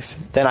receive.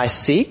 Then I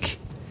seek,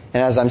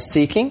 and as I'm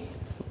seeking,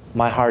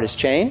 my heart is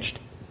changed.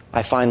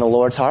 I find the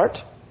Lord's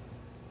heart,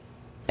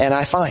 and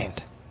I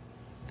find.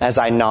 As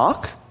I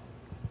knock,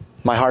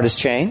 my heart is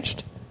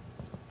changed.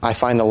 I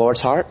find the Lord's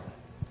heart,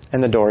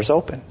 and the door is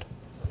opened.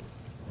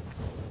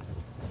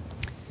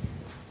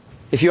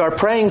 If you are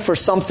praying for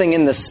something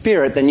in the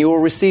Spirit, then you will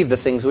receive the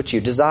things which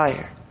you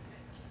desire.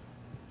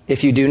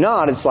 If you do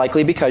not, it's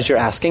likely because you're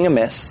asking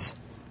amiss.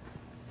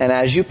 And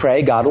as you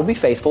pray, God will be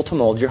faithful to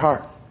mold your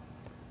heart,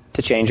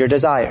 to change your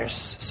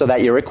desires, so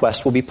that your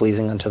request will be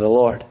pleasing unto the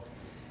Lord.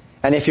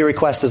 And if your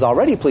request is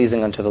already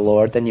pleasing unto the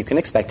Lord, then you can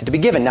expect it to be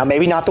given. Now,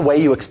 maybe not the way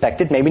you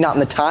expected, maybe not in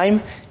the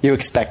time you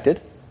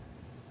expected,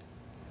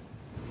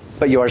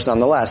 but yours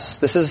nonetheless.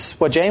 This is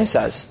what James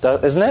says,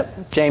 isn't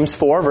it? James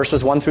 4,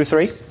 verses 1 through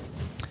 3.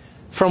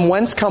 From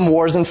whence come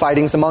wars and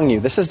fightings among you?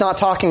 This is not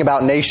talking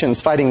about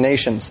nations fighting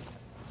nations.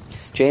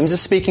 James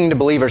is speaking to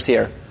believers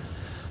here.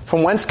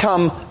 From whence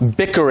come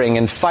bickering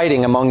and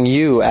fighting among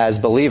you as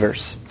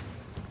believers?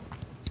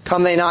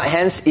 Come they not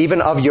hence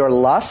even of your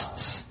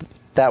lusts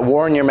that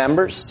war in your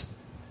members?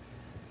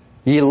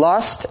 Ye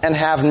lust and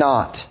have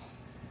not.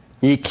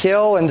 Ye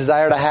kill and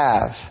desire to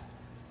have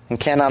and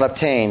cannot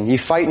obtain. Ye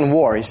fight in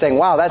war. You're saying,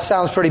 wow, that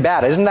sounds pretty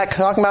bad. Isn't that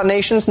talking about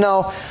nations?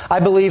 No, I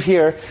believe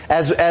here,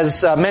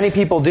 as many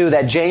people do,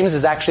 that James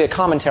is actually a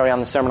commentary on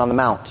the Sermon on the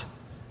Mount.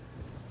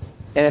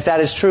 And if that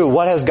is true,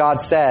 what has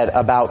God said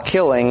about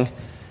killing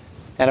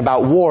and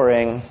about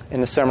warring in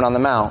the Sermon on the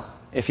Mount?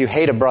 If you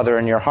hate a brother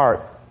in your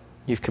heart,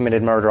 you've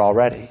committed murder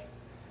already.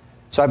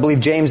 So I believe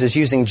James is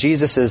using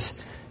Jesus'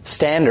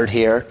 standard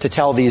here to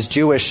tell these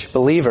Jewish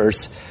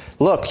believers,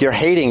 look, you're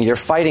hating, you're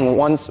fighting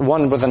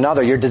one with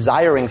another, you're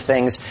desiring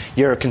things,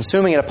 you're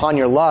consuming it upon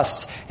your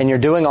lusts, and you're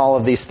doing all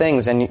of these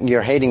things, and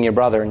you're hating your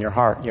brother in your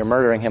heart. You're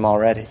murdering him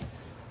already.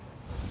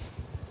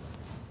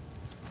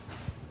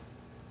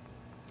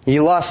 Ye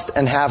lust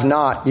and have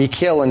not, ye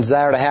kill and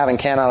desire to have and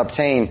cannot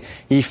obtain.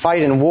 Ye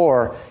fight in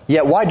war,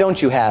 yet why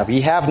don't you have?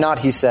 Ye have not,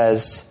 he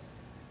says,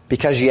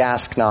 because ye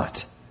ask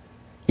not.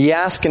 Ye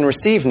ask and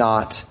receive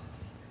not,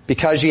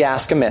 because ye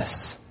ask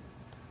amiss,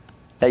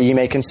 that ye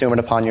may consume it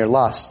upon your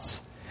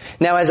lusts.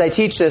 Now as I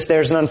teach this,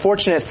 there's an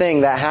unfortunate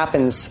thing that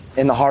happens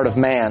in the heart of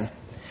man.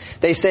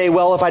 They say,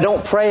 well, if I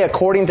don't pray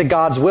according to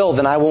God's will,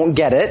 then I won't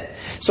get it.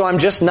 So I'm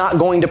just not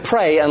going to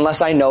pray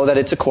unless I know that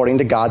it's according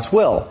to God's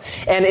will.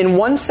 And in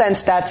one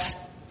sense,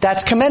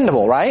 that's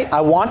commendable, right?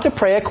 I want to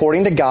pray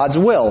according to God's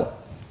will.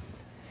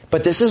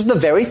 But this is the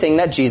very thing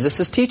that Jesus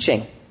is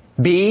teaching.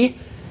 Be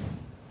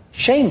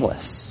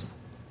shameless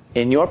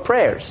in your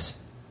prayers.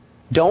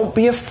 Don't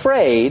be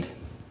afraid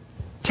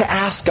to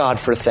ask God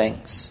for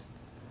things.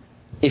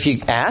 If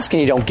you ask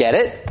and you don't get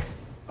it,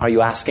 are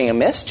you asking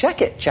amiss?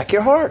 Check it. Check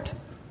your heart.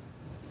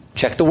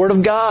 Check the Word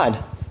of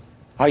God.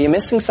 Are you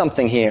missing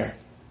something here?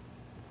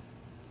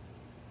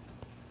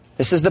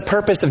 This is the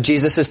purpose of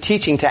Jesus'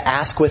 teaching, to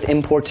ask with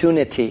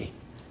importunity.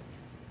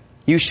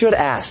 You should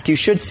ask. You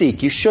should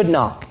seek. You should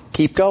knock.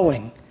 Keep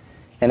going.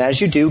 And as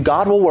you do,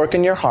 God will work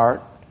in your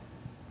heart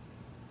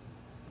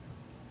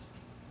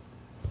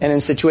and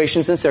in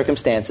situations and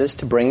circumstances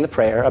to bring the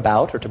prayer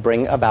about, or to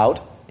bring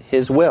about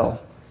His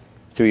will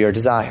through your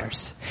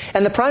desires.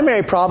 And the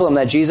primary problem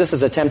that Jesus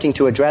is attempting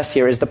to address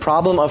here is the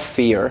problem of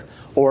fear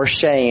or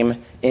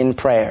shame in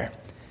prayer.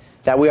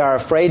 That we are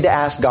afraid to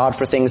ask God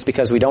for things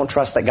because we don't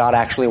trust that God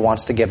actually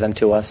wants to give them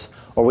to us,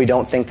 or we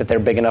don't think that they're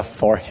big enough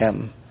for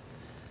Him.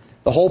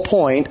 The whole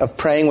point of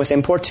praying with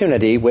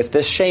importunity, with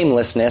this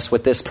shamelessness,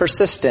 with this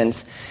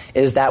persistence,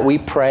 is that we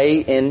pray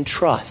in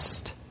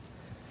trust.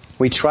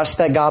 We trust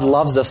that God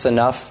loves us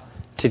enough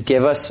to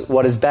give us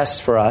what is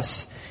best for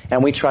us,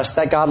 and we trust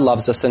that God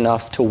loves us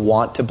enough to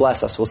want to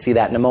bless us. We'll see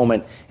that in a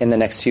moment in the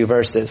next few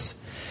verses.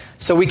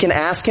 So we can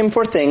ask Him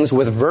for things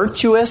with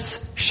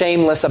virtuous,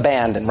 shameless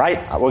abandon, right?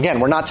 Again,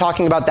 we're not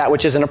talking about that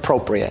which is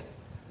inappropriate.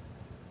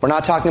 We're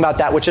not talking about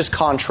that which is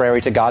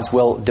contrary to God's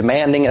will,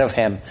 demanding it of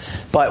Him.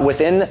 But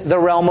within the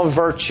realm of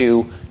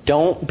virtue,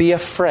 don't be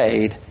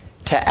afraid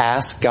to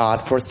ask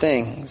God for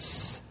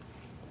things.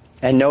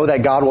 And know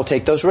that God will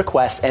take those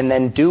requests and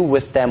then do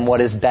with them what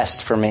is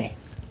best for me.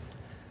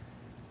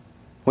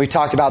 We've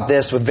talked about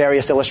this with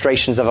various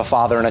illustrations of a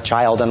father and a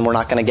child, and we're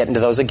not going to get into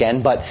those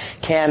again. But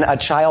can a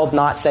child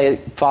not say,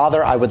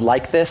 Father, I would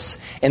like this,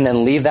 and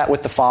then leave that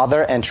with the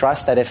father and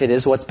trust that if it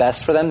is what's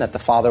best for them, that the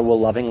father will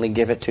lovingly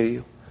give it to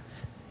you?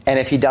 And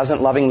if He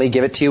doesn't lovingly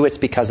give it to you, it's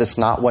because it's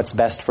not what's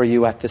best for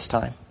you at this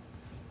time.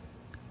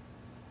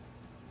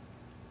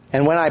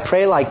 And when I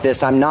pray like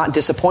this, I'm not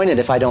disappointed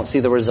if I don't see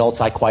the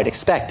results I quite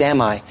expect,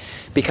 am I?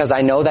 Because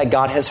I know that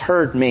God has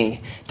heard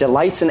me,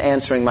 delights in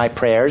answering my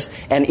prayers,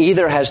 and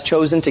either has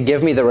chosen to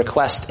give me the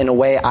request in a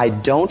way I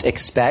don't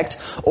expect,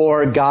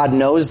 or God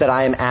knows that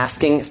I am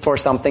asking for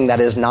something that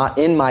is not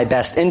in my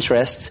best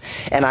interests,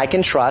 and I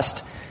can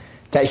trust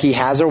that He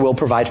has or will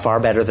provide far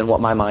better than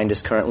what my mind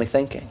is currently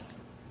thinking,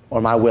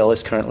 or my will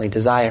is currently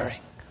desiring.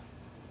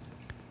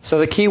 So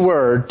the key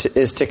word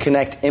is to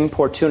connect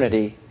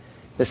importunity,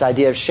 this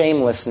idea of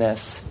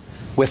shamelessness,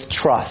 with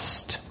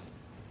trust.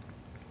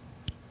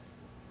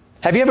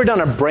 Have you ever done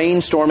a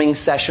brainstorming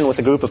session with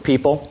a group of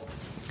people?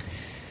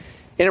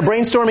 In a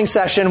brainstorming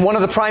session, one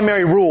of the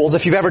primary rules,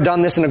 if you've ever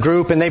done this in a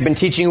group and they've been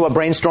teaching you what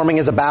brainstorming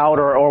is about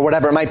or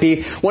whatever it might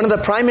be, one of the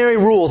primary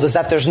rules is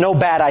that there's no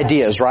bad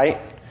ideas, right?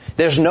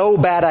 There's no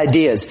bad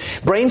ideas.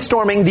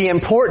 Brainstorming,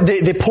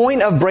 the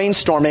point of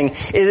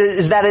brainstorming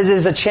is that it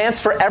is a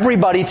chance for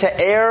everybody to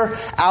air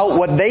out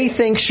what they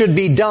think should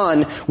be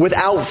done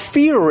without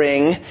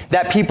fearing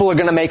that people are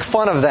going to make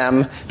fun of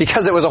them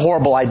because it was a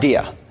horrible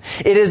idea.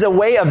 It is a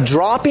way of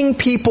dropping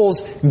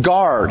people's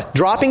guard,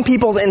 dropping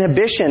people's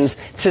inhibitions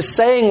to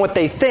saying what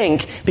they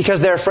think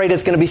because they're afraid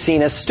it's going to be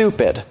seen as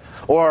stupid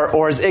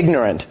or as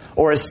ignorant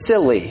or as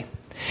silly.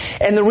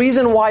 And the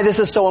reason why this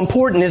is so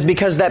important is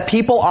because that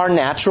people are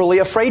naturally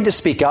afraid to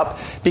speak up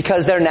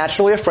because they're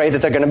naturally afraid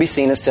that they're going to be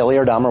seen as silly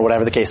or dumb or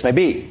whatever the case may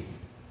be.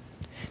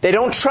 They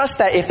don't trust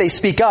that if they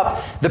speak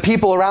up, the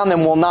people around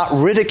them will not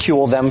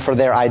ridicule them for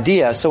their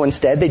idea. So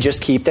instead, they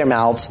just keep their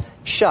mouths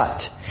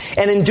shut.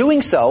 And in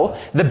doing so,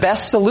 the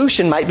best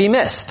solution might be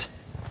missed.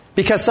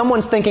 Because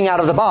someone's thinking out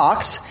of the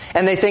box,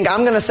 and they think,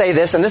 I'm going to say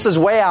this, and this is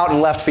way out in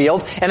left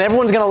field, and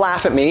everyone's going to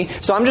laugh at me,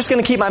 so I'm just going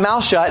to keep my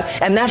mouth shut,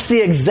 and that's the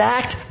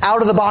exact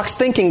out-of-the-box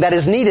thinking that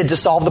is needed to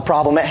solve the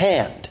problem at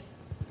hand.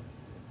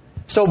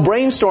 So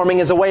brainstorming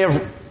is a way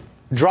of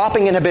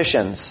dropping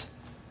inhibitions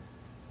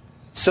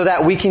so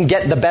that we can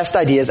get the best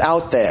ideas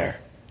out there.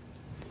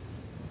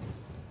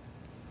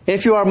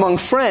 If you are among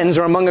friends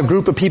or among a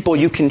group of people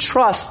you can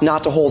trust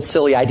not to hold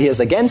silly ideas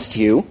against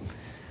you,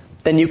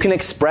 then you can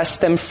express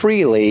them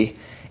freely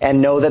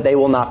and know that they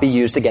will not be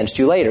used against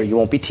you later. You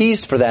won't be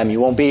teased for them.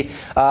 You won't be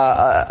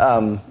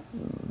brought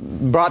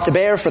to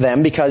bear for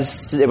them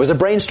because it was a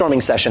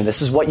brainstorming session.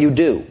 This is what you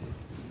do.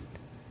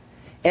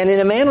 And in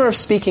a manner of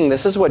speaking,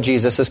 this is what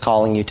Jesus is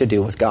calling you to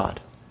do with God.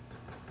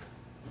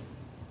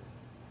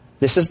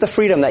 This is the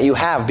freedom that you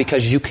have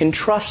because you can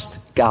trust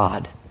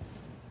God,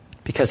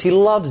 because He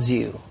loves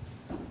you.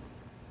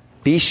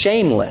 Be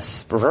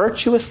shameless,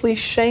 virtuously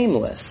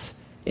shameless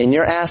in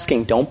your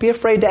asking. Don't be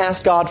afraid to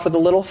ask God for the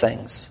little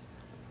things.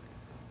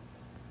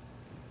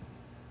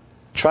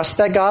 Trust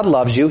that God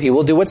loves you. He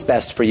will do what's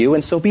best for you,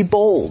 and so be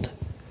bold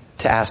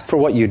to ask for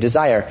what you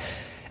desire.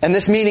 And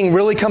this meaning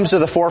really comes to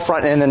the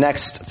forefront in the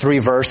next 3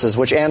 verses,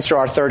 which answer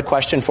our third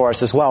question for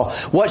us as well.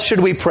 What should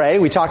we pray?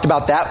 We talked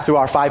about that through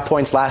our 5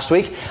 points last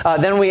week.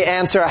 Then we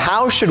answer,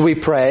 how should we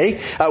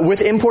pray?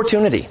 With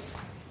importunity.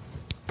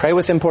 Pray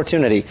with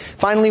importunity.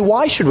 Finally,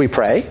 why should we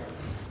pray?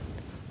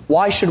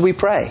 Why should we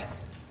pray?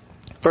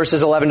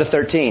 Verses 11 to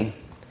 13.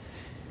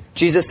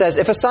 Jesus says,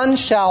 if a son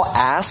shall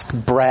ask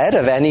bread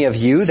of any of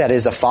you that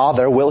is a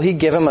father, will he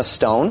give him a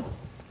stone?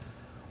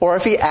 Or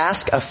if he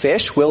ask a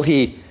fish, will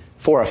he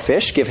for a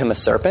fish give him a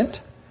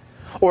serpent?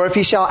 Or if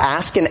he shall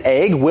ask an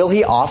egg, will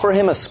he offer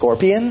him a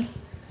scorpion?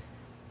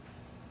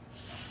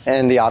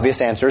 And the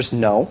obvious answer is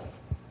no.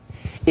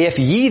 If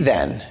ye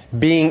then,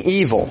 being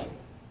evil,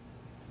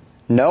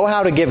 know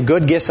how to give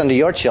good gifts unto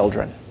your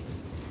children,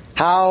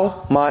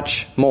 how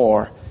much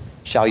more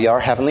shall your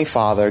heavenly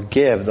Father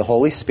give the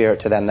Holy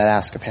Spirit to them that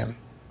ask of him?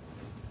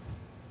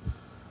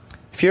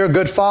 If you're a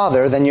good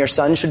father, then your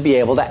son should be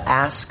able to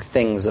ask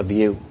things of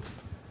you.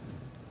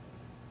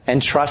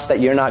 And trust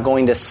that you're not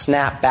going to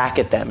snap back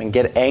at them and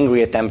get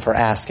angry at them for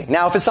asking.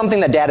 Now, if it's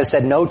something that dad has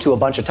said no to a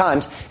bunch of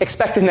times,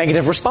 expect a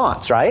negative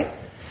response, right?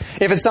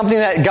 If it's something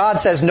that God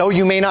says no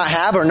you may not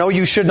have or no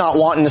you should not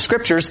want in the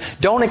scriptures,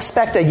 don't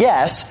expect a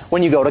yes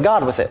when you go to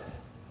God with it.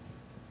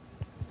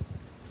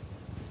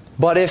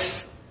 But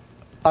if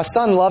a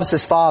son loves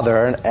his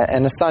father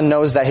and a son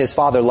knows that his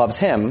father loves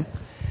him,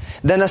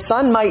 then a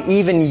son might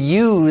even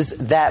use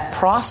that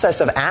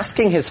process of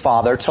asking his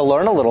father to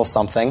learn a little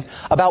something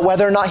about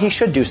whether or not he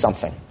should do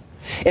something.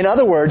 In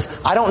other words,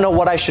 I don't know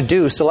what I should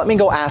do, so let me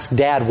go ask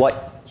dad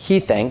what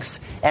he thinks,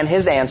 and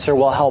his answer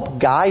will help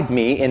guide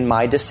me in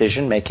my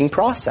decision-making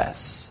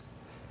process.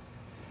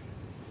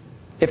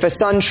 If a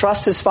son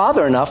trusts his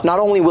father enough, not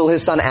only will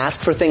his son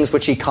ask for things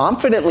which he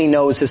confidently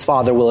knows his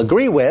father will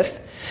agree with,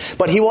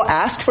 but he will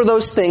ask for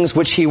those things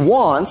which he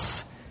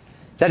wants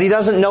that he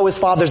doesn't know his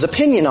father's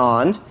opinion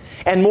on,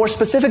 and more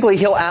specifically,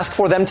 he'll ask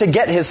for them to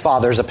get his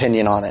father's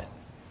opinion on it.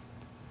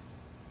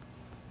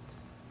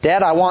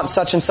 Dad, I want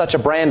such and such a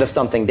brand of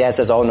something. Dad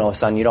says, oh no,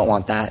 son, you don't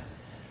want that.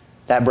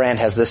 That brand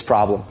has this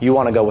problem. You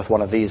want to go with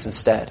one of these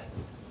instead.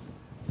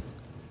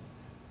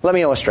 Let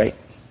me illustrate.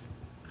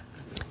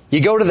 You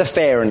go to the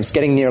fair and it's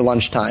getting near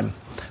lunchtime.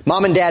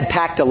 Mom and dad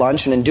packed a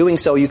lunch, and in doing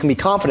so, you can be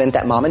confident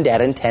that mom and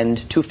dad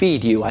intend to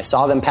feed you. I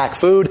saw them pack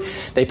food.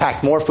 They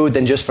packed more food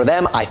than just for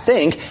them.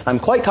 I'm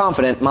quite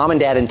confident mom and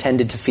dad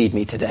intended to feed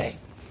me today.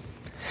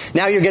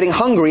 Now you're getting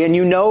hungry, and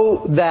you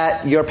know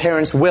that your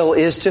parents' will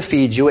is to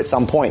feed you at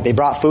some point. They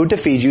brought food to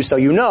feed you, so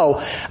you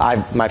know,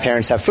 my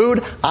parents have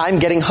food, I'm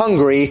getting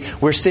hungry.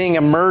 We're seeing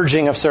a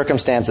merging of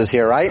circumstances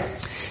here, right?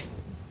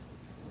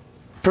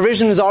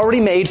 Provision is already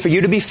made for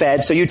you to be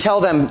fed, so you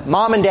tell them,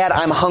 Mom and Dad,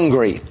 I'm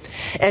hungry.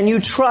 And you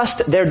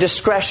trust their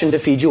discretion to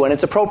feed you when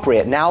it's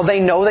appropriate. Now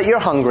they know that you're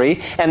hungry,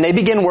 and they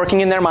begin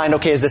working in their mind,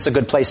 okay, is this a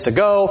good place to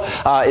go?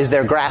 Is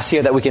there grass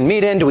here that we can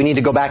meet in? Do we need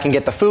to go back and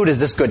get the food? Is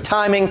this good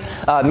timing?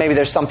 Maybe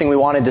there's something we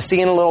wanted to see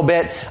in a little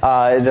bit.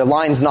 The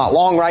line's not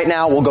long right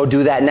now. We'll go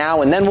do that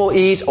now, and then we'll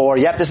eat. Or,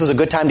 yep, this is a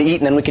good time to eat,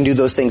 and then we can do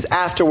those things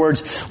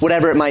afterwards,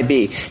 whatever it might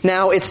be.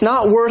 Now, it's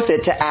not worth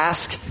it to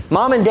ask,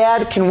 Mom and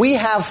Dad, can we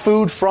have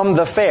food from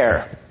the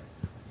fair?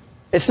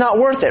 It's not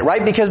worth it,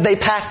 right? Because they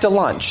packed a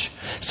lunch.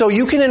 So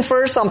you can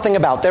infer something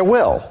about their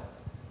will.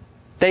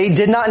 They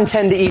did not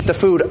intend to eat the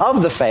food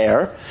of the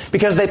fair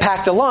because they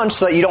packed a lunch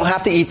so that you don't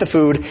have to eat the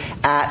food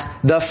at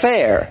the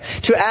fair.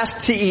 To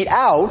ask to eat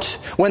out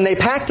when they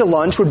packed a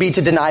lunch would be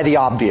to deny the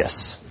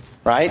obvious,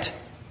 right?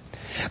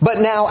 But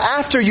now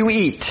after you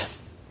eat,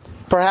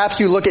 perhaps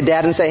you look at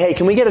Dad and say, hey,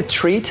 can we get a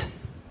treat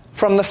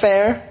from the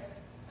fair?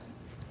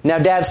 Now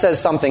Dad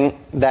says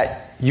something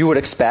that you would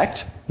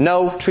expect.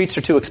 No, treats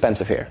are too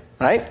expensive here,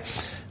 right?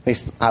 At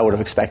least I would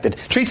have expected.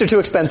 Treats are too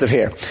expensive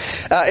here.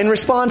 In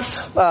response,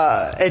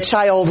 a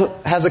child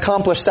has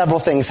accomplished several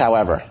things,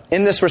 however,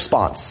 in this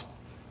response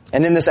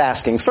and in this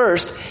asking.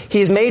 First,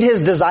 he's made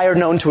his desire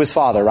known to his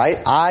father,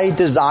 right? I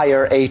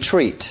desire a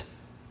treat.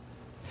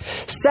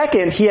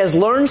 Second, he has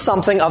learned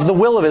something of the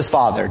will of his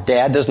father.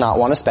 Dad does not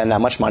want to spend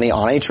that much money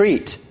on a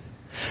treat.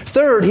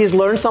 Third, he's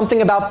learned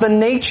something about the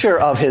nature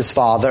of his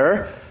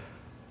father.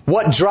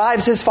 What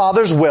drives his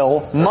father's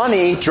will?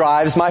 Money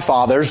drives my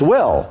father's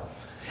will.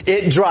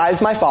 It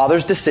drives my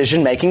father's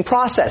decision-making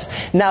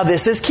process. Now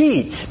this is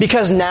key,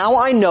 because now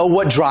I know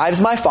what drives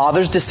my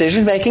father's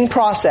decision-making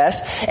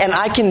process, and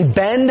I can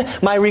bend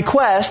my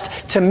request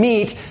to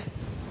meet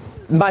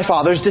my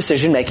father's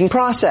decision-making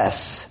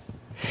process.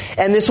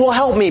 And this will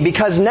help me,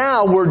 because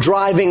now we're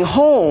driving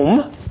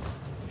home,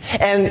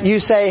 and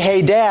you say,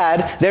 hey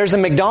Dad, there's a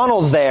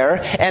McDonald's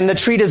there, and the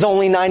treat is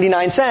only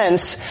 99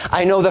 cents.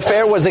 I know the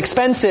fare was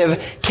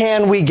expensive.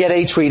 Can we get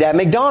a treat at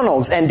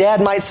McDonald's? And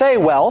Dad might say,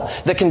 well,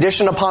 the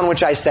condition upon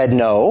which I said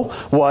no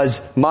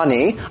was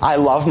money. I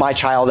love my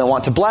child and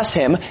want to bless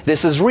him.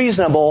 This is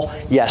reasonable.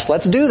 Yes,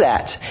 let's do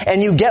that.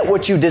 And you get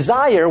what you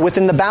desire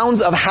within the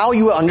bounds of how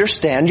you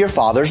understand your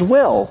father's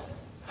will.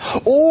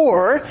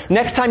 Or,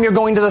 next time you're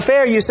going to the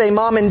fair, you say,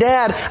 Mom and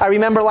Dad, I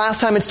remember last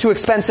time it's too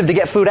expensive to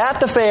get food at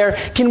the fair.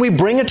 Can we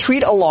bring a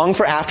treat along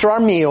for after our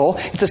meal?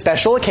 It's a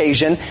special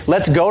occasion.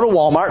 Let's go to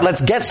Walmart.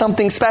 Let's get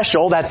something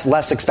special that's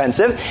less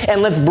expensive.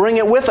 And let's bring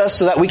it with us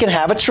so that we can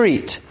have a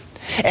treat.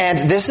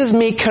 And this is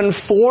me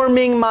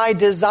conforming my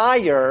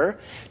desire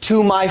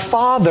to my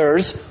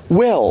Father's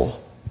will.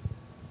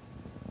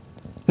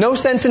 No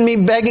sense in me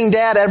begging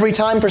Dad every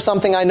time for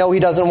something I know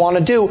He doesn't want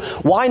to do.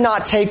 Why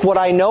not take what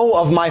I know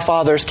of my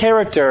Father's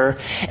character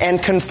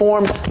and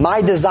conform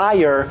my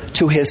desire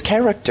to His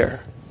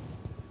character?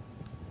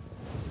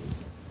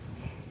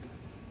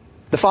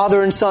 The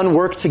Father and Son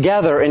work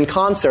together in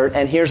concert,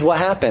 and here's what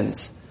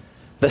happens.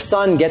 The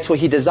Son gets what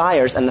he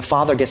desires, and the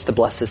Father gets to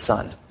bless His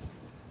Son.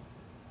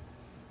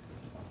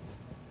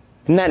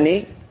 Isn't that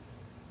neat?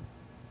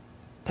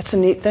 That's a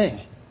neat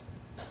thing.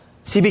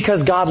 See,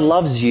 because God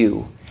loves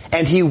you,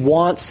 and He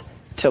wants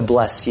to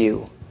bless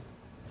you.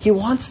 He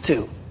wants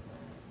to.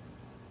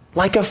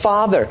 Like a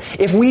father.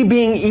 If we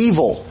being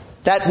evil,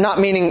 that not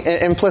meaning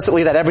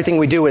implicitly that everything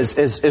we do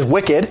is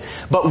wicked,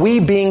 but we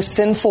being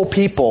sinful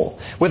people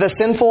with a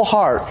sinful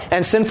heart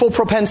and sinful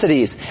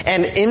propensities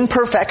and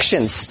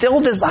imperfections still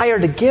desire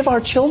to give our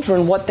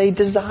children what they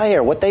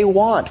desire, what they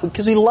want,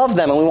 because we love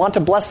them and we want to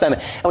bless them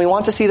and we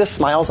want to see the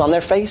smiles on their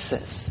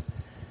faces.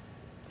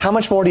 How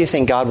much more do you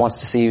think God wants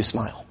to see you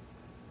smile?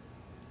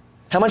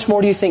 How much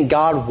more do you think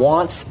God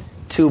wants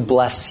to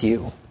bless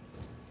you?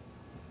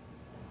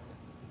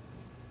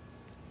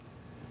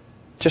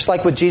 Just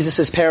like with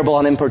Jesus' parable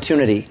on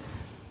importunity.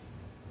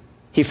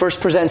 He first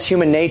presents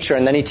human nature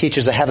and then He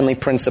teaches a heavenly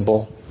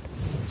principle.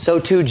 So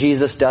too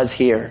Jesus does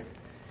here.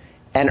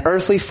 An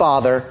earthly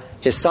father,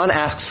 his son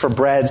asks for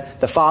bread.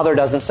 The father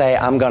doesn't say,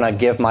 I'm going to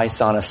give my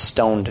son a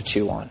stone to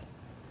chew on.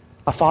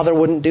 A father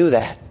wouldn't do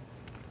that.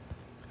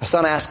 A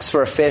son asks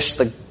for a fish.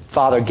 The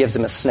father gives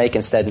him a snake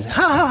instead. And,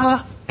 ha ha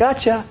ha,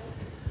 gotcha.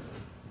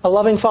 A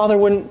loving father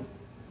wouldn't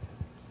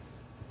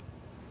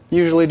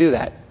usually do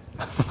that.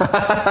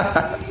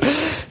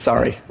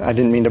 Sorry, I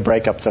didn't mean to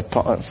break up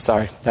the...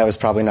 sorry, that was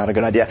probably not a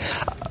good idea.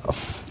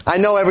 I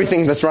know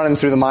everything that's running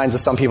through the minds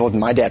of some people.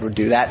 My dad would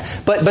do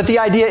that. But the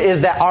idea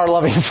is that our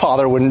loving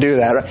father wouldn't do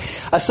that.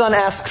 Right? A son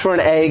asks for an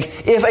egg.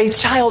 If a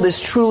child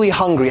is truly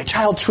hungry, a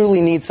child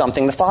truly needs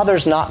something, the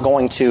father's not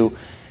going to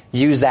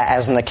use that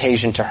as an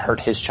occasion to hurt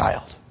his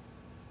child,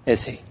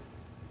 is he?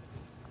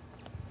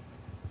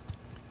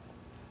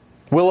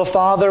 Will a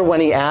father, when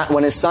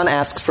his son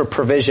asks for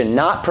provision,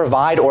 not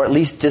provide or at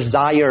least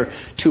desire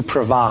to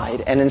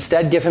provide and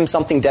instead give him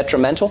something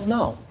detrimental?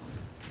 No.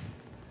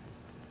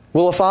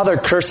 Will a father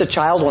curse a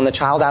child when the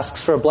child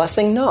asks for a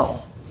blessing?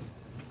 No.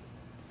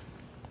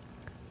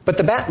 But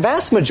the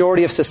vast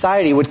majority of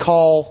society would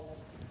call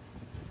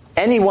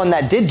anyone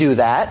that did do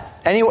that,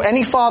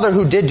 any father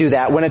who did do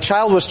that, when a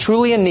child was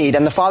truly in need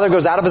and the father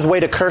goes out of his way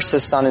to curse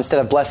his son instead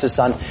of bless his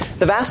son,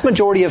 the vast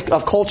majority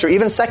of culture,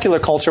 even secular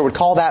culture, would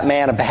call that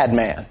man a bad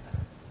man.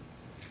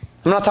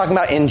 I'm not talking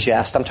about in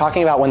jest. I'm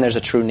talking about when there's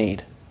a true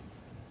need.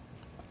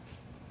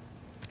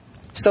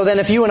 So then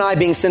if you and I,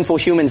 being sinful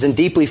humans and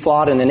deeply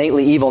flawed and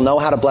innately evil, know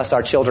how to bless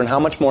our children, how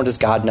much more does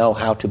God know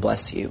how to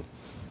bless you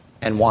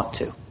and want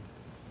to?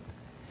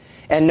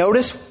 And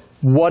notice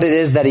what it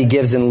is that He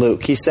gives in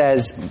Luke. He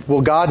says,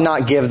 will God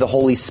not give the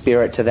Holy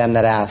Spirit to them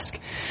that ask?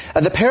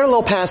 The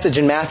parallel passage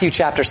in Matthew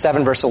chapter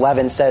 7 verse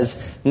 11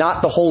 says,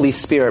 not the Holy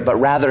Spirit, but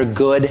rather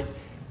good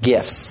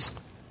gifts.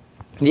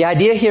 The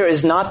idea here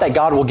is not that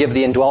God will give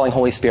the indwelling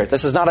Holy Spirit.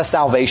 This is not a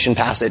salvation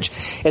passage.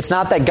 It's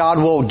not that God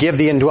will give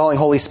the indwelling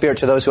Holy Spirit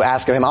to those who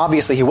ask of Him.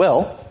 Obviously He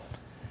will.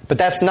 But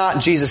that's not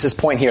Jesus'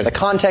 point here. The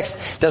context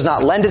does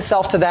not lend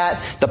itself to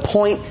that. The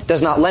point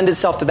does not lend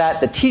itself to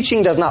that. The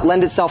teaching does not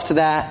lend itself to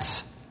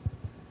that.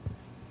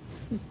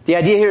 The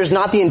idea here is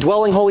not the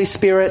indwelling Holy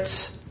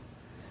Spirit.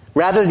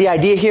 Rather, the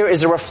idea here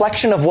is a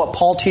reflection of what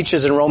Paul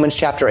teaches in Romans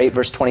chapter 8,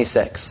 verse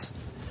 26.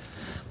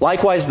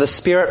 Likewise, the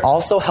Spirit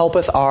also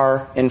helpeth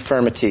our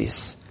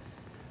infirmities.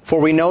 For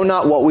we know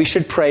not what we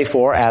should pray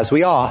for as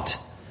we ought,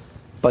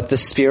 but the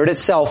Spirit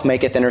itself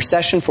maketh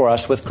intercession for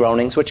us with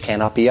groanings which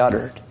cannot be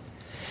uttered.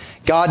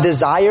 God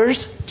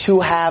desires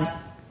to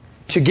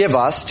give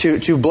us,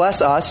 to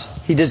bless us.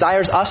 He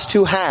desires us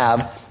to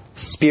have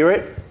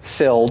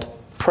Spirit-filled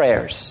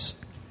prayers.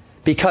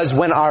 Because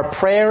when our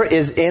prayer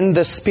is in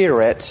the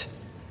Spirit,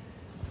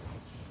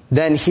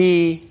 then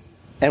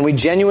and we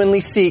genuinely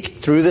seek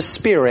through the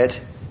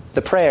Spirit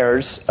the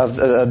prayers of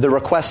the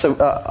requests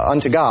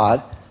unto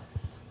God,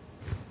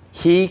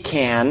 He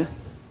can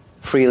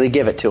freely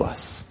give it to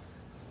us.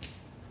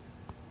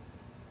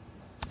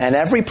 And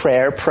every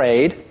prayer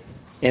prayed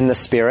in the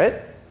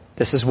Spirit,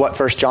 this is what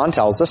 1 John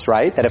tells us,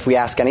 right? That if we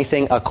ask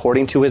anything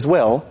according to His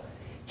will,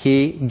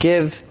 He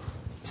gives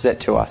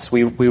it to us.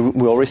 We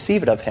will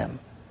receive it of Him.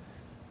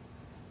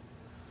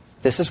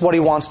 This is what He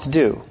wants to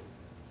do.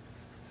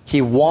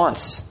 He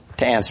wants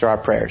to answer our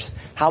prayers.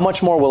 How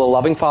much more will a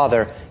loving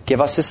Father give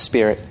us His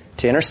Spirit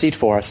to intercede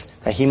for us,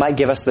 that He might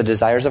give us the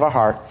desires of our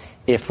heart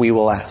if we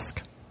will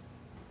ask?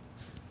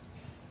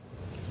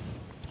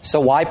 So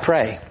why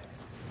pray?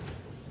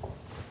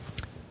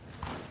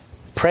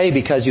 Pray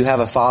because you have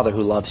a Father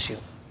who loves you.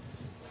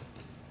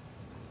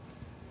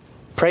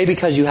 Pray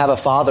because you have a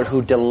Father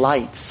who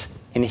delights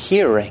in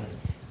hearing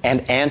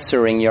and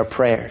answering your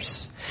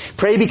prayers.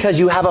 Pray because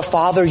you have a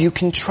Father you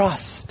can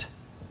trust,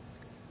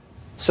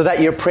 so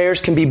that your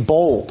prayers can be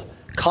bold,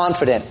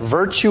 confident,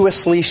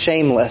 virtuously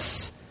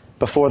shameless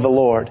before the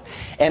Lord.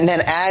 And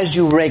then as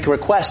you make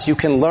requests, you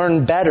can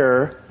learn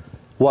better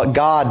what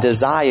God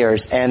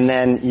desires, and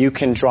then you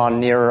can draw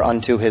nearer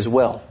unto His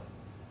will.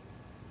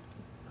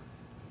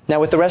 Now,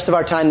 with the rest of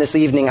our time this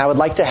evening, I would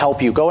like to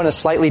help you go in a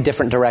slightly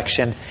different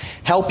direction,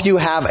 help you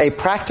have a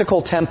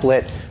practical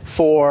template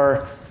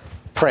for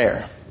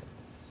prayer.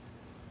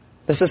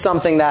 This is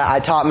something that I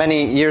taught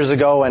many years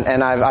ago,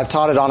 and I've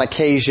taught it on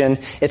occasion.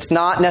 It's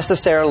not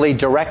necessarily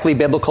directly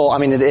biblical. I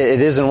mean, it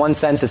is in one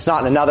sense. It's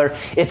not in another.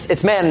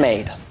 It's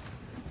man-made.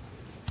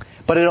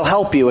 But it'll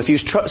help you if you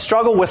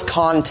struggle with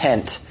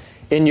content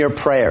in your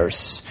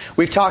prayers.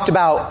 We've talked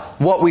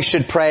about what we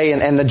should pray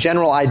and the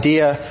general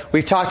idea.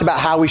 We've talked about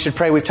how we should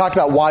pray. We've talked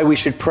about why we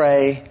should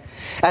pray.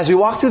 As we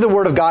walk through the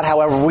Word of God,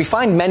 however, we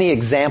find many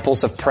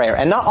examples of prayer.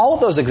 And not all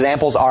of those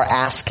examples are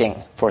asking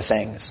for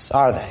things,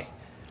 are they?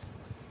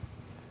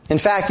 In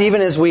fact, even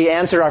as we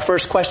answered our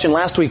first question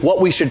last week, what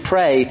we should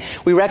pray,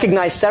 we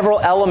recognize several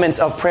elements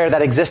of prayer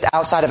that exist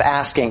outside of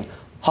asking.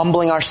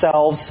 Humbling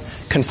ourselves,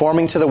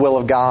 conforming to the will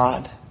of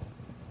God.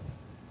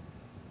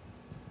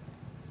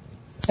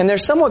 And they're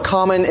somewhat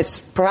common, it's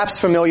perhaps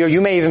familiar,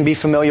 you may even be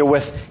familiar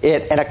with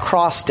it, an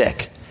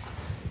acrostic.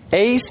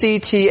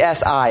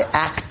 A-C-T-S-I,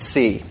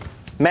 ACTSI,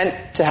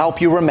 meant to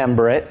help you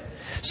remember it,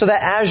 so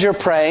that as you're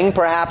praying,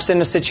 perhaps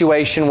in a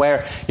situation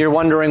where you're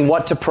wondering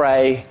what to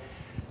pray,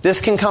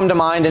 this can come to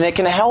mind and it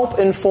can help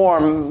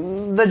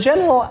inform the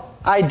general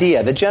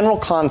idea, the general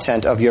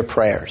content of your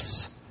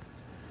prayers.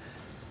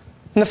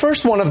 And the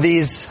first one of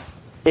these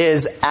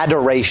is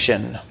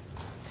adoration.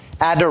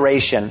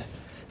 Adoration.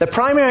 The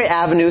primary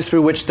avenue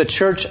through which the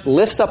church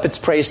lifts up its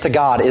praise to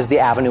God is the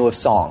avenue of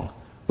song.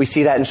 We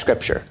see that in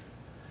Scripture.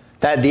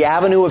 That the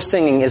avenue of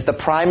singing is the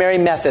primary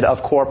method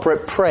of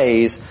corporate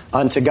praise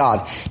unto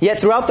God. Yet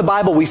throughout the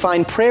Bible we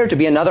find prayer to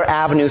be another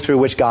avenue through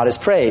which God is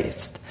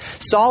praised.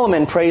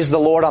 Solomon praised the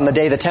Lord on the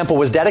day the temple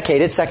was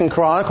dedicated, 2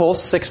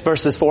 Chronicles 6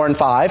 verses 4 and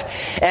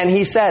 5. And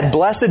he said,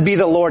 "Blessed be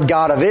the Lord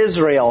God of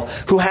Israel,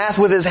 who hath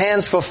with his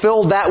hands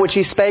fulfilled that which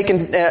he spake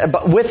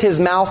with his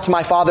mouth to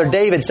my father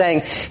David,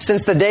 saying,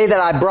 Since the day that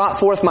I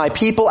brought forth my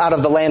people out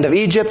of the land of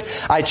Egypt,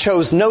 I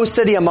chose no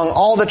city among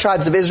all the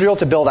tribes of Israel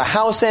to build a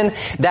house in,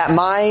 that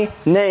my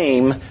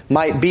name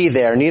might be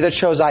there. Neither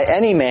chose I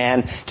any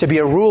man to be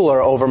a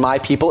ruler over my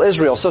people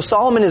Israel." So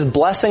Solomon is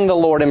blessing the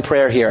Lord in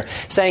prayer here,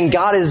 saying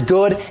God is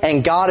good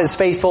and God is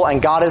faithful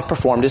and God has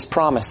performed His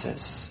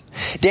promises.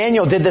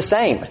 Daniel did the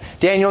same.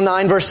 Daniel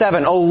 9 verse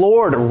 7, "O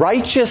Lord,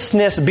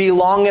 righteousness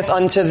belongeth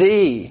unto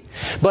Thee,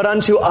 but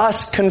unto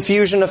us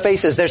confusion of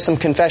faces." There's some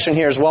confession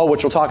here as well,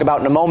 which we'll talk about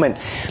in a moment.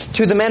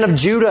 "To the men of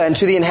Judah and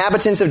to the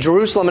inhabitants of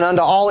Jerusalem and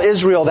unto all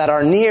Israel that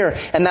are near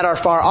and that are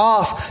far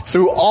off,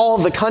 through all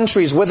the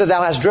countries whither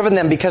Thou hast driven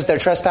them, because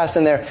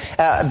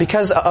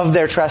because of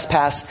their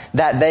trespass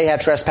that they have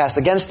trespassed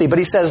against Thee." But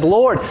he says,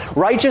 Lord,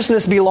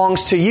 righteousness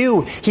belongs to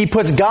You. He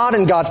puts God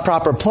in God's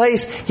proper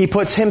place. He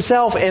puts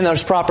Himself in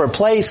His proper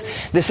place.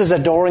 This is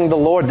adoring the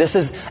Lord. This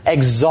is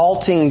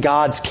exalting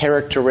God's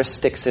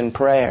characteristics in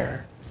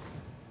prayer.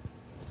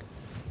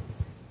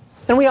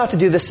 And we ought to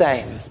do the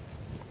same.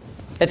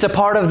 It's a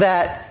part of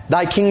that,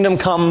 Thy kingdom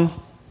come,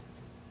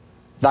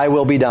 Thy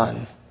will be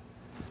done.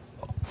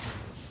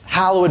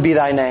 Hallowed be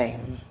Thy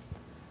name.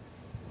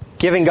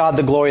 Giving God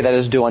the glory that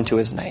is due unto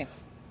His name.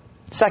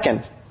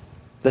 Second,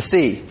 the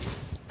C.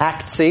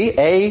 Act C,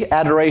 A,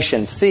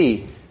 adoration.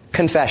 C,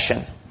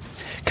 confession.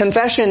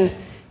 Confession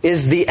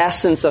is the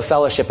essence of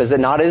fellowship, is it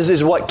not? It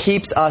is what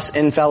keeps us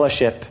in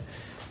fellowship.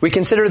 We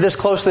considered this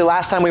closely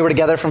last time we were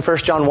together from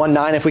 1 John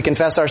 1:9. If we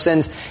confess our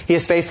sins, He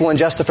is faithful and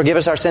just to forgive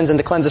us our sins and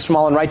to cleanse us from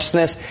all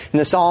unrighteousness. In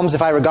the Psalms,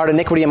 if I regard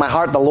iniquity in my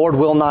heart, the Lord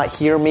will not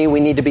hear me.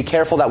 We need to be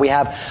careful that we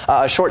have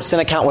a short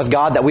sin account with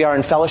God, that we are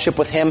in fellowship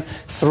with Him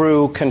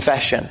through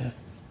confession.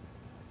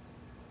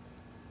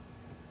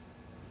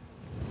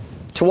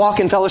 To walk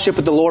in fellowship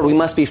with the Lord, we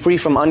must be free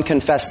from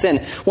unconfessed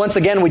sin. Once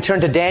again, we turn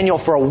to Daniel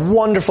for a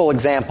wonderful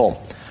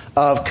example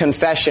of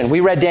confession.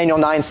 We read Daniel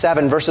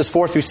 9:7, verses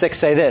 4 through 6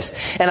 say this,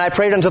 "And I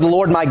prayed unto the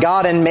Lord my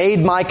God, and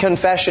made my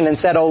confession, and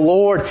said, O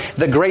Lord,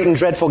 the great and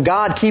dreadful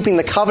God, keeping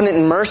the covenant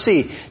and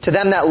mercy to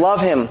them that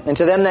love Him, and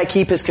to them that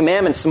keep His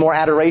commandments." Some more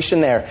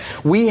adoration there.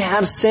 "We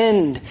have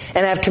sinned,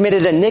 and have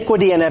committed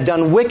iniquity, and have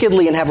done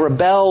wickedly, and have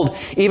rebelled,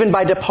 even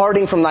by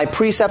departing from Thy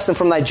precepts and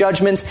from Thy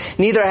judgments.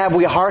 Neither have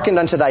we hearkened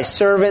unto Thy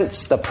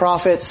servants, the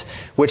prophets,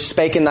 which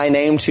spake in Thy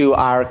name to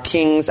our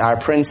kings, our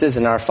princes,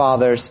 and our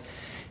fathers,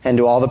 and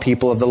to all the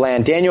people of the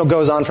land." Daniel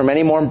goes on for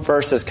many more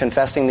verses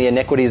confessing the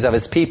iniquities of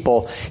his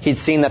people. He'd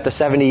seen that the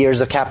 70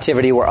 years of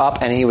captivity were up,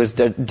 and he was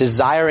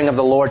desiring of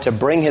the Lord to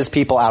bring His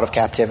people out of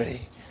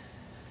captivity.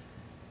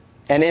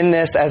 And in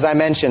this, as I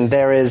mentioned,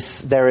 there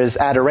is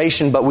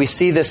adoration, but we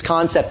see this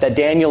concept that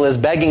Daniel is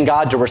begging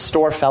God to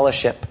restore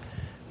fellowship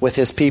with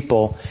his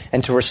people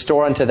and to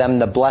restore unto them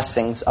the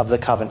blessings of the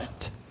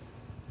covenant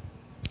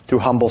through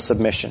humble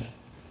submission.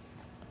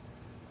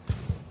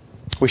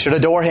 We should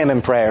adore him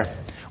in prayer.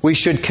 We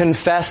should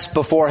confess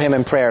before him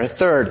in prayer.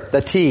 Third,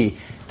 the T,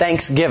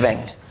 thanksgiving.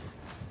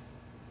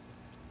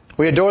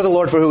 We adore the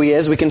Lord for who he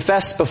is. We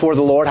confess before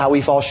the Lord how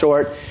we fall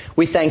short.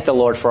 We thank the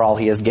Lord for all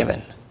he has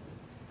given.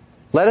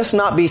 Let us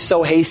not be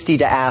so hasty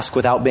to ask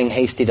without being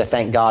hasty to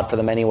thank God for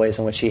the many ways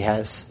in which he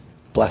has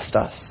blessed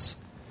us.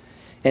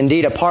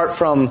 Indeed, apart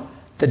from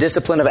the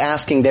discipline of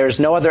asking, there is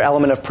no other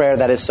element of prayer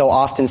that is so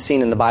often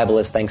seen in the Bible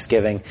as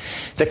thanksgiving.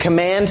 The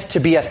command to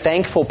be a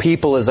thankful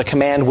people is a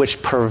command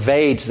which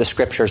pervades the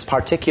Scriptures,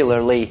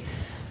 particularly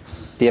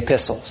the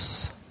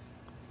epistles.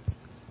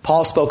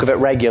 Paul spoke of it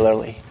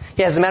regularly.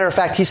 Yeah, as a matter of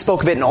fact, he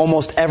spoke of it in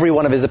almost every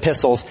one of his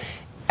epistles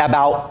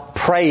about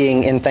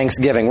praying in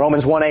thanksgiving.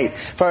 Romans 1:8,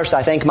 first,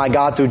 I thank my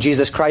God through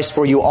Jesus Christ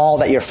for you all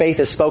that your faith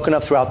is spoken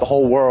of throughout the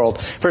whole world.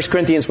 1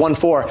 Corinthians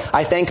 1:4,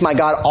 I thank my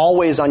God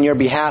always on your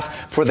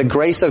behalf for the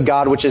grace of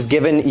God which is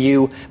given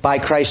you by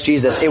Christ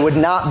Jesus. It would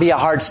not be a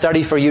hard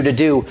study for you to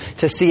do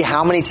to see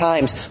how many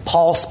times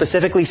Paul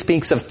specifically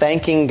speaks of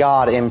thanking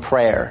God in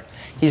prayer.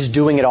 He's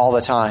doing it all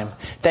the time.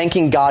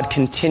 Thanking God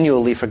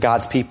continually for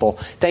God's people.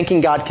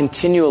 Thanking God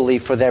continually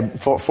for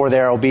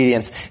their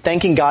obedience.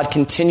 Thanking God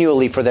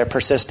continually for their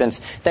persistence.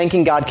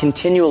 Thanking God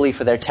continually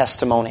for their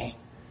testimony.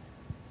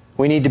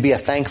 We need to be a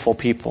thankful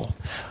people.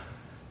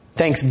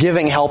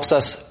 Thanksgiving helps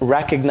us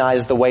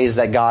recognize the ways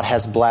that God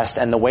has blessed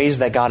and the ways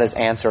that God has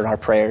answered our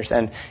prayers.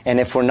 And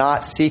if we're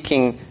not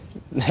seeking,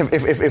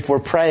 if we're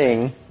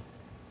praying,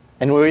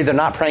 and we're either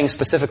not praying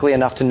specifically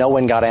enough to know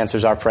when God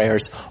answers our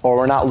prayers, or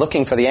we're not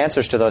looking for the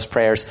answers to those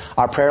prayers,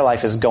 our prayer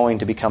life is going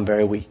to become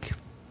very weak.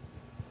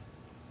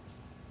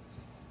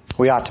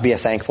 We ought to be a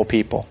thankful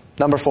people.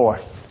 Number 4.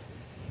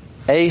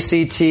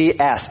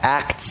 ACTS,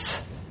 acts,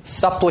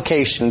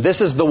 supplication. This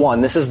is the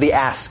one. This is the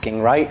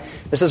asking, right?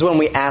 This is when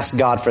we ask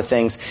God for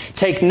things.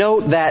 Take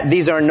note that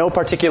these are in no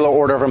particular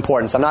order of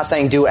importance. I'm not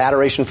saying do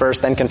adoration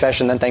first, then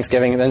confession, then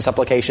thanksgiving, then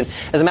supplication.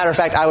 As a matter of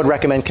fact, I would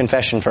recommend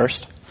confession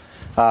first.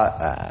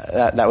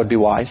 That would be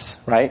wise,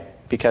 right?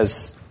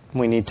 Because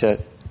we need to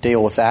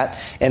deal with that.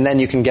 And then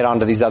you can get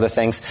on to these other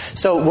things.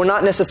 So we're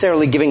not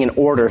necessarily giving an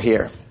order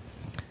here.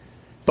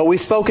 But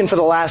we've spoken for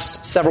the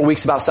last several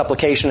weeks about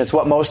supplication. It's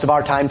what most of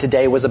our time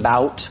today was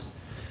about.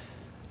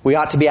 We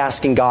ought to be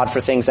asking God for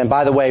things. And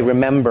by the way,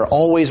 remember,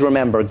 always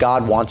remember,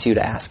 God wants you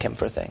to ask him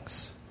for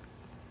things.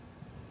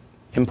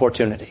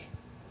 Importunity.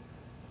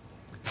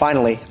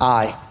 Finally,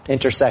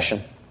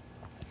 intercession.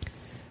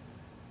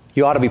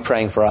 You ought to be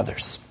praying for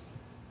others.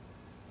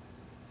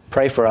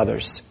 Pray for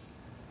others.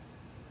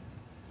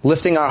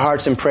 Lifting our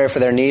hearts in prayer for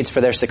their needs, for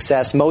their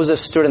success.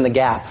 Moses stood in the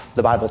gap,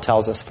 the Bible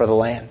tells us, for the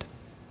land.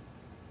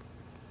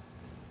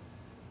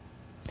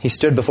 He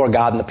stood before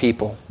God and the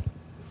people.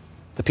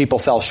 The people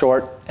fell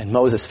short, and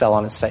Moses fell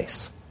on his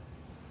face.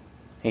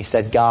 He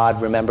said,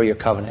 God, remember your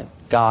covenant.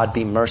 God,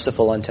 be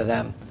merciful unto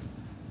them.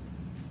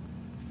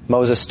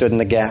 Moses stood in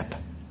the gap.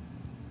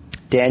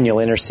 Daniel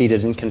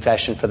interceded in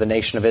confession for the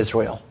nation of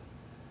Israel.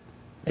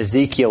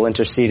 Ezekiel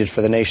interceded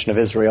for the nation of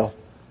Israel.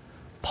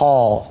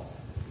 Paul,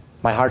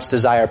 my heart's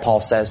desire,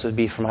 Paul says, would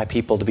be for my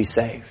people to be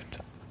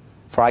saved.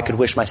 For I could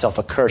wish myself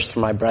accursed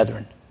for my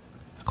brethren,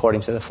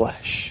 according to the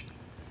flesh.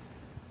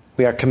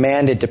 We are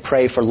commanded to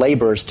pray for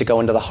laborers to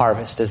go into the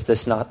harvest. Is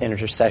this not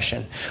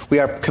intercession? We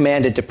are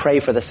commanded to pray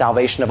for the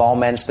salvation of all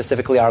men,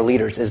 specifically our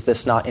leaders. Is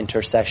this not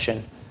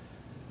intercession?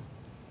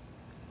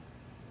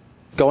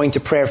 Going to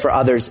prayer for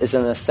others is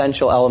an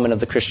essential element of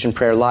the Christian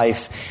prayer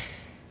life.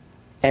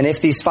 And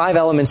if these 5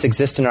 elements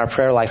exist in our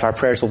prayer life, our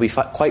prayers will be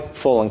quite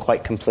full and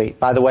quite complete.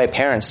 By the way,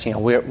 parents,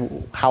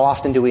 how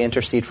often do we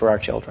intercede for our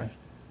children?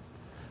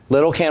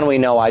 Little can we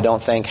know, I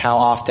don't think, how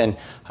often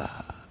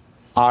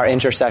our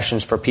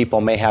intercessions for people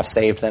may have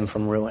saved them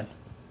from ruin.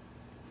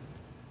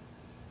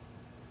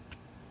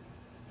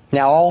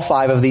 Now, all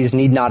 5 of these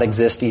need not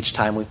exist each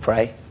time we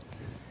pray.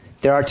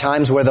 There are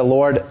times where the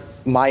Lord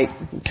might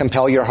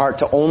compel your heart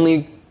to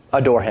only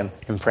adore him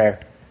in prayer.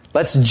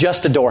 Let's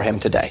just adore him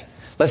today.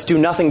 Let's do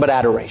nothing but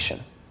adoration.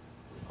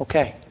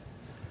 Okay.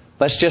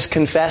 Let's just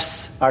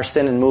confess our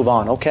sin and move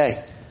on.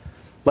 Okay.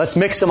 Let's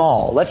mix them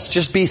all. Let's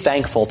just be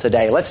thankful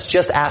today. Let's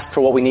just ask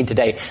for what we need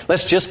today.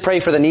 Let's just pray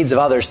for the needs of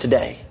others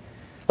today.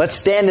 Let's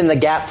stand in the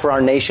gap for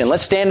our nation.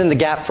 Let's stand in the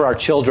gap for our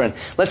children.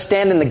 Let's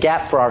stand in the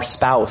gap for our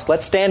spouse.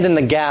 Let's stand in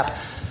the gap.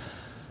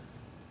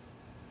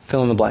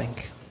 Fill in the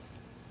blank.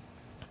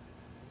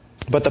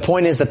 But the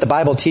point is that the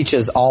Bible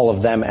teaches all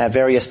of them at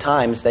various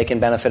times. They can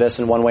benefit us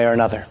in one way or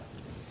another.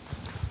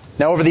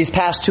 Now, over these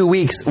past 2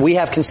 weeks, we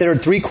have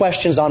considered 3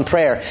 questions on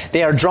prayer.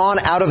 They are drawn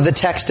out of the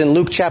text in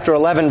Luke chapter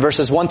 11,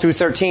 verses 1 through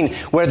 13,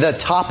 where the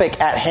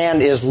topic at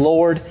hand is,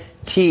 Lord,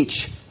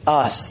 teach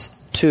us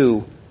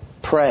to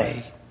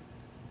pray.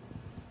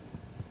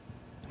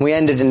 We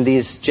ended in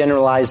these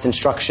generalized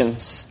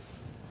instructions.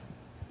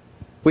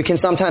 We can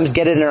sometimes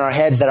get it in our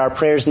heads that our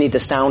prayers need to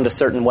sound a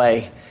certain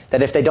way,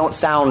 that if they don't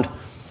sound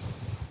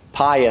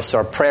pious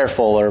or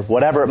prayerful or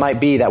whatever it might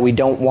be, that we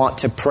don't want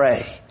to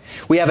pray.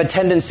 We have a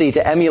tendency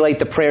to emulate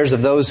the prayers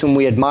of those whom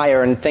we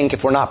admire and think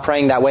if we're not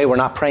praying that way, we're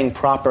not praying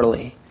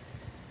properly.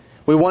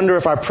 We wonder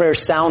if our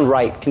prayers sound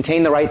right,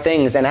 contain the right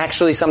things, and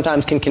actually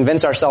sometimes can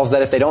convince ourselves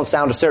that if they don't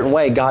sound a certain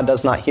way, God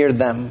does not hear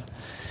them.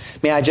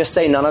 May I just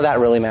say, none of that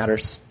really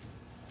matters.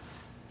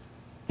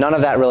 None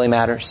of that really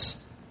matters.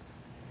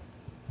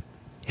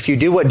 If you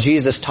do what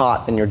Jesus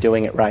taught, then you're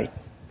doing it right.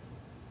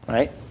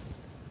 Right?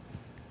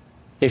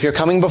 If you're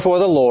coming before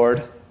the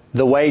Lord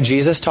the way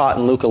Jesus taught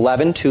in Luke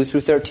 11, 2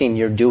 through 13,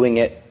 you're doing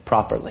it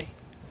properly.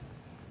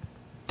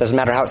 Doesn't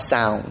matter how it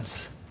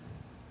sounds.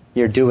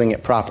 You're doing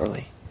it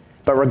properly.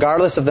 But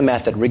regardless of the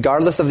method,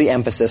 regardless of the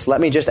emphasis, let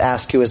me just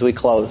ask you as we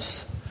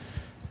close,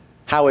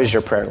 how is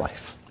your prayer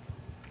life?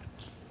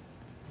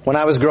 When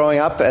I was growing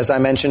up, as I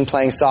mentioned,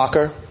 playing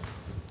soccer,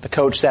 the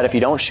coach said if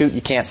you don't shoot,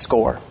 you can't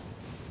score.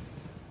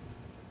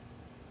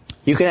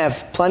 You can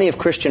have plenty of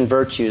Christian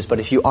virtues, but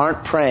if you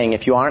aren't praying,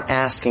 if you aren't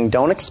asking,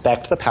 don't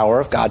expect the power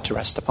of God to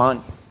rest upon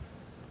you.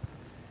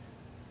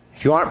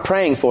 If you aren't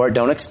praying for it,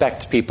 don't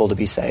expect people to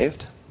be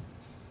saved.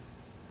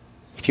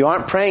 If you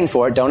aren't praying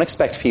for it, don't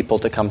expect people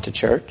to come to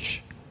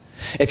church.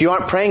 If you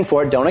aren't praying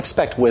for it, don't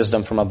expect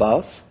wisdom from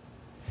above.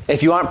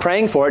 If you aren't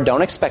praying for it,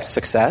 don't expect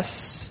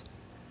success.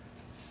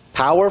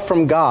 Power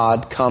from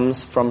God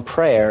comes from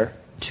prayer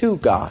to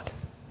God.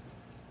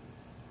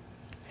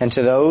 And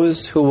to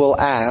those who will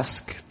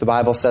ask, the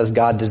Bible says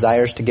God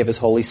desires to give His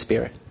Holy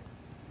Spirit.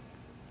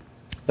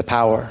 The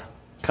power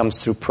comes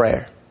through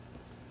prayer.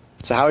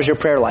 So how is your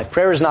prayer life?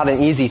 Prayer is not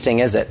an easy thing,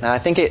 is it? And I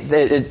think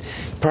it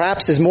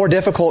perhaps is more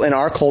difficult in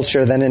our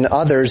culture than in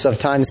others of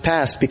times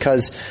past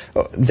because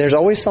there's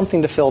always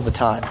something to fill the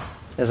time,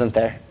 isn't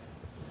there?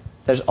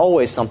 There's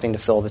always something to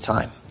fill the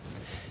time.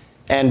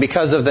 And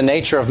because of the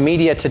nature of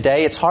media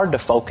today, it's hard to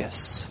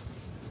focus.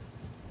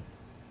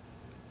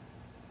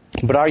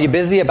 But are you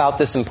busy about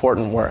this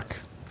important work?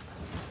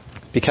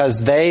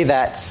 Because they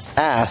that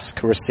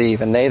ask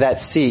receive, and they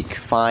that seek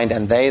find,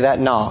 and they that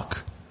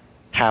knock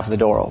have the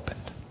door opened.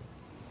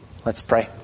 Let's pray.